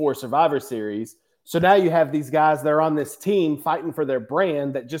 weeks before Survivor Series. So now you have these guys that are on this team fighting for their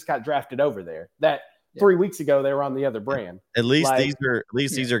brand that just got drafted over there. That 3 weeks ago they were on the other brand. At least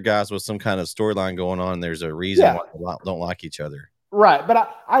these are guys with some kind of storyline going on. There's a reason why they don't like each other. Right,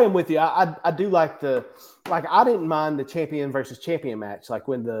 but I am with you. I do like I didn't mind the champion versus champion match, like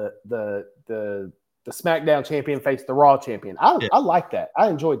when the SmackDown champion faced the Raw champion. I like that. I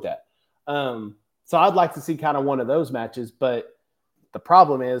enjoyed that. So I'd like to see kind of one of those matches. But the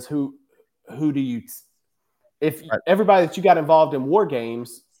problem is who do you everybody that you got involved in War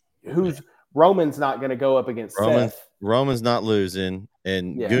Games, Roman's not going to go up against Seth. Roman's not losing,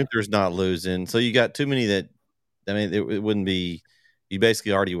 and Gunther's not losing. So you got too many that. I mean, it wouldn't be. You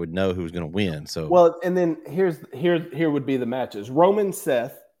basically already would know who's going to win. So well, and then here would be the matches: Roman,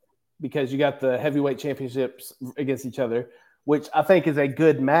 Seth, because you got the heavyweight championships against each other, which I think is a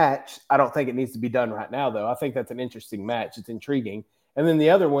good match. I don't think it needs to be done right now, though. I think that's an interesting match. It's intriguing. And then the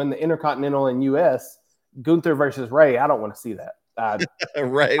other one, the Intercontinental and US, Gunther versus Ray. I don't want to see that.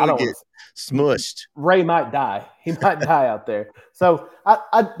 Ray would get smushed. Ray might die. He might die out there. So,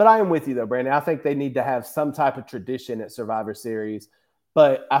 but I am with you though, Brandon. I think they need to have some type of tradition at Survivor Series.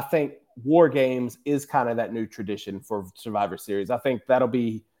 But I think War Games is kind of that new tradition for Survivor Series. I think that'll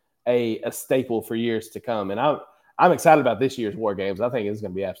be a staple for years to come. And I'm excited about this year's War Games. I think it's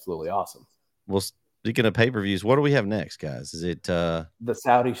going to be absolutely awesome. Well, speaking of pay-per-views, what do we have next, guys? Is it the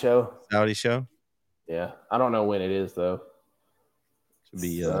Saudi show? Saudi show? Yeah. I don't know when it is, though. Should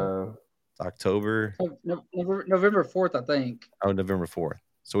be October. November 4th, I think. Oh, November 4th.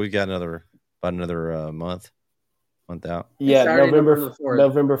 So we've got about another month out. Yeah, November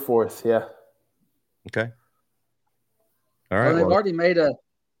 4th. Yeah. Okay. All right. Well, they've already made it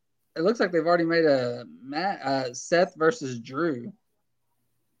looks like they've already made a Seth versus Drew.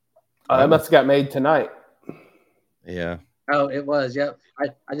 That must have got made tonight. Yeah. Oh, it was. Yep.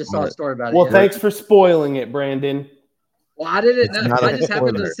 I just saw a story about it. Well, thanks for spoiling it, Brandon. Well, I didn't know. I just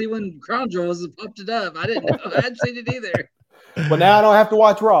happened to see when Crown Jewels popped it up. I didn't know. I hadn't seen it either. Well, now I don't have to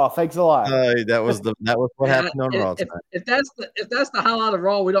watch Raw. Thanks a lot. That was what happened on Raw tonight. If that's the highlight of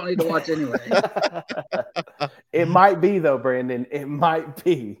Raw, we don't need to watch anyway. It might be though, Brandon. It might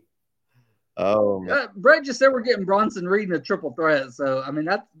be. Oh, Bret just said we're getting Bronson Reed in a triple threat. So I mean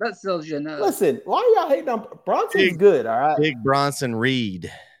that sells you enough. Listen, why are y'all hating on Bronson's good? All right, big Bronson Reed.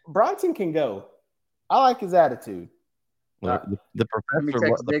 Bronson can go. I like his attitude. The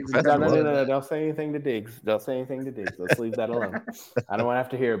professor. No. Don't say anything to Diggs. Don't say anything to Diggs. Let's leave that alone. I don't want to have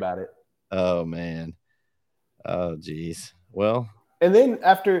to hear about it. Oh, man. Oh, geez. Well. And then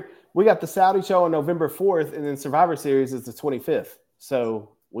after we got the Saudi show on November 4th, and then Survivor Series is the 25th.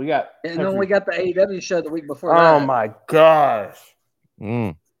 So we got. And then we got the AEW show the week before. Oh, my gosh.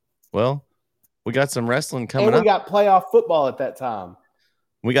 Well, we got some wrestling coming up. And we got playoff football at that time.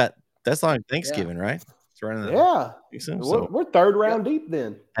 That's on Thanksgiving, right? Yeah, we're third round deep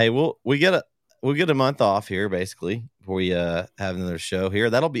then. Hey, we'll get a month off here basically before we have another show here.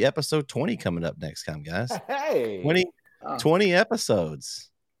 That'll be episode 20 coming up next time, guys. Hey, 20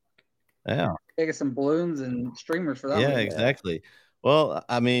 episodes. Yeah, get some balloons and streamers for that. Yeah, exactly. Well,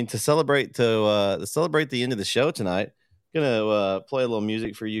 I mean, to celebrate the end of the show tonight, I'm gonna play a little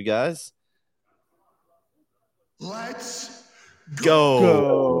music for you guys. Let's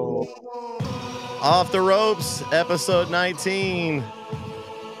go. Off the Ropes, episode 19.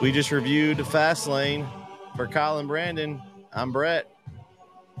 We just reviewed Fastlane. For Kyle and Brandon, I'm Bret.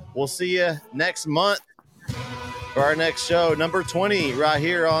 We'll see you next month for our next show, number 20, right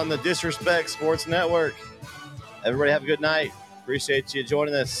here on the Disrespect Sports Network. Everybody have a good night. Appreciate you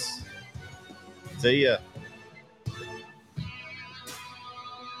joining us. See ya.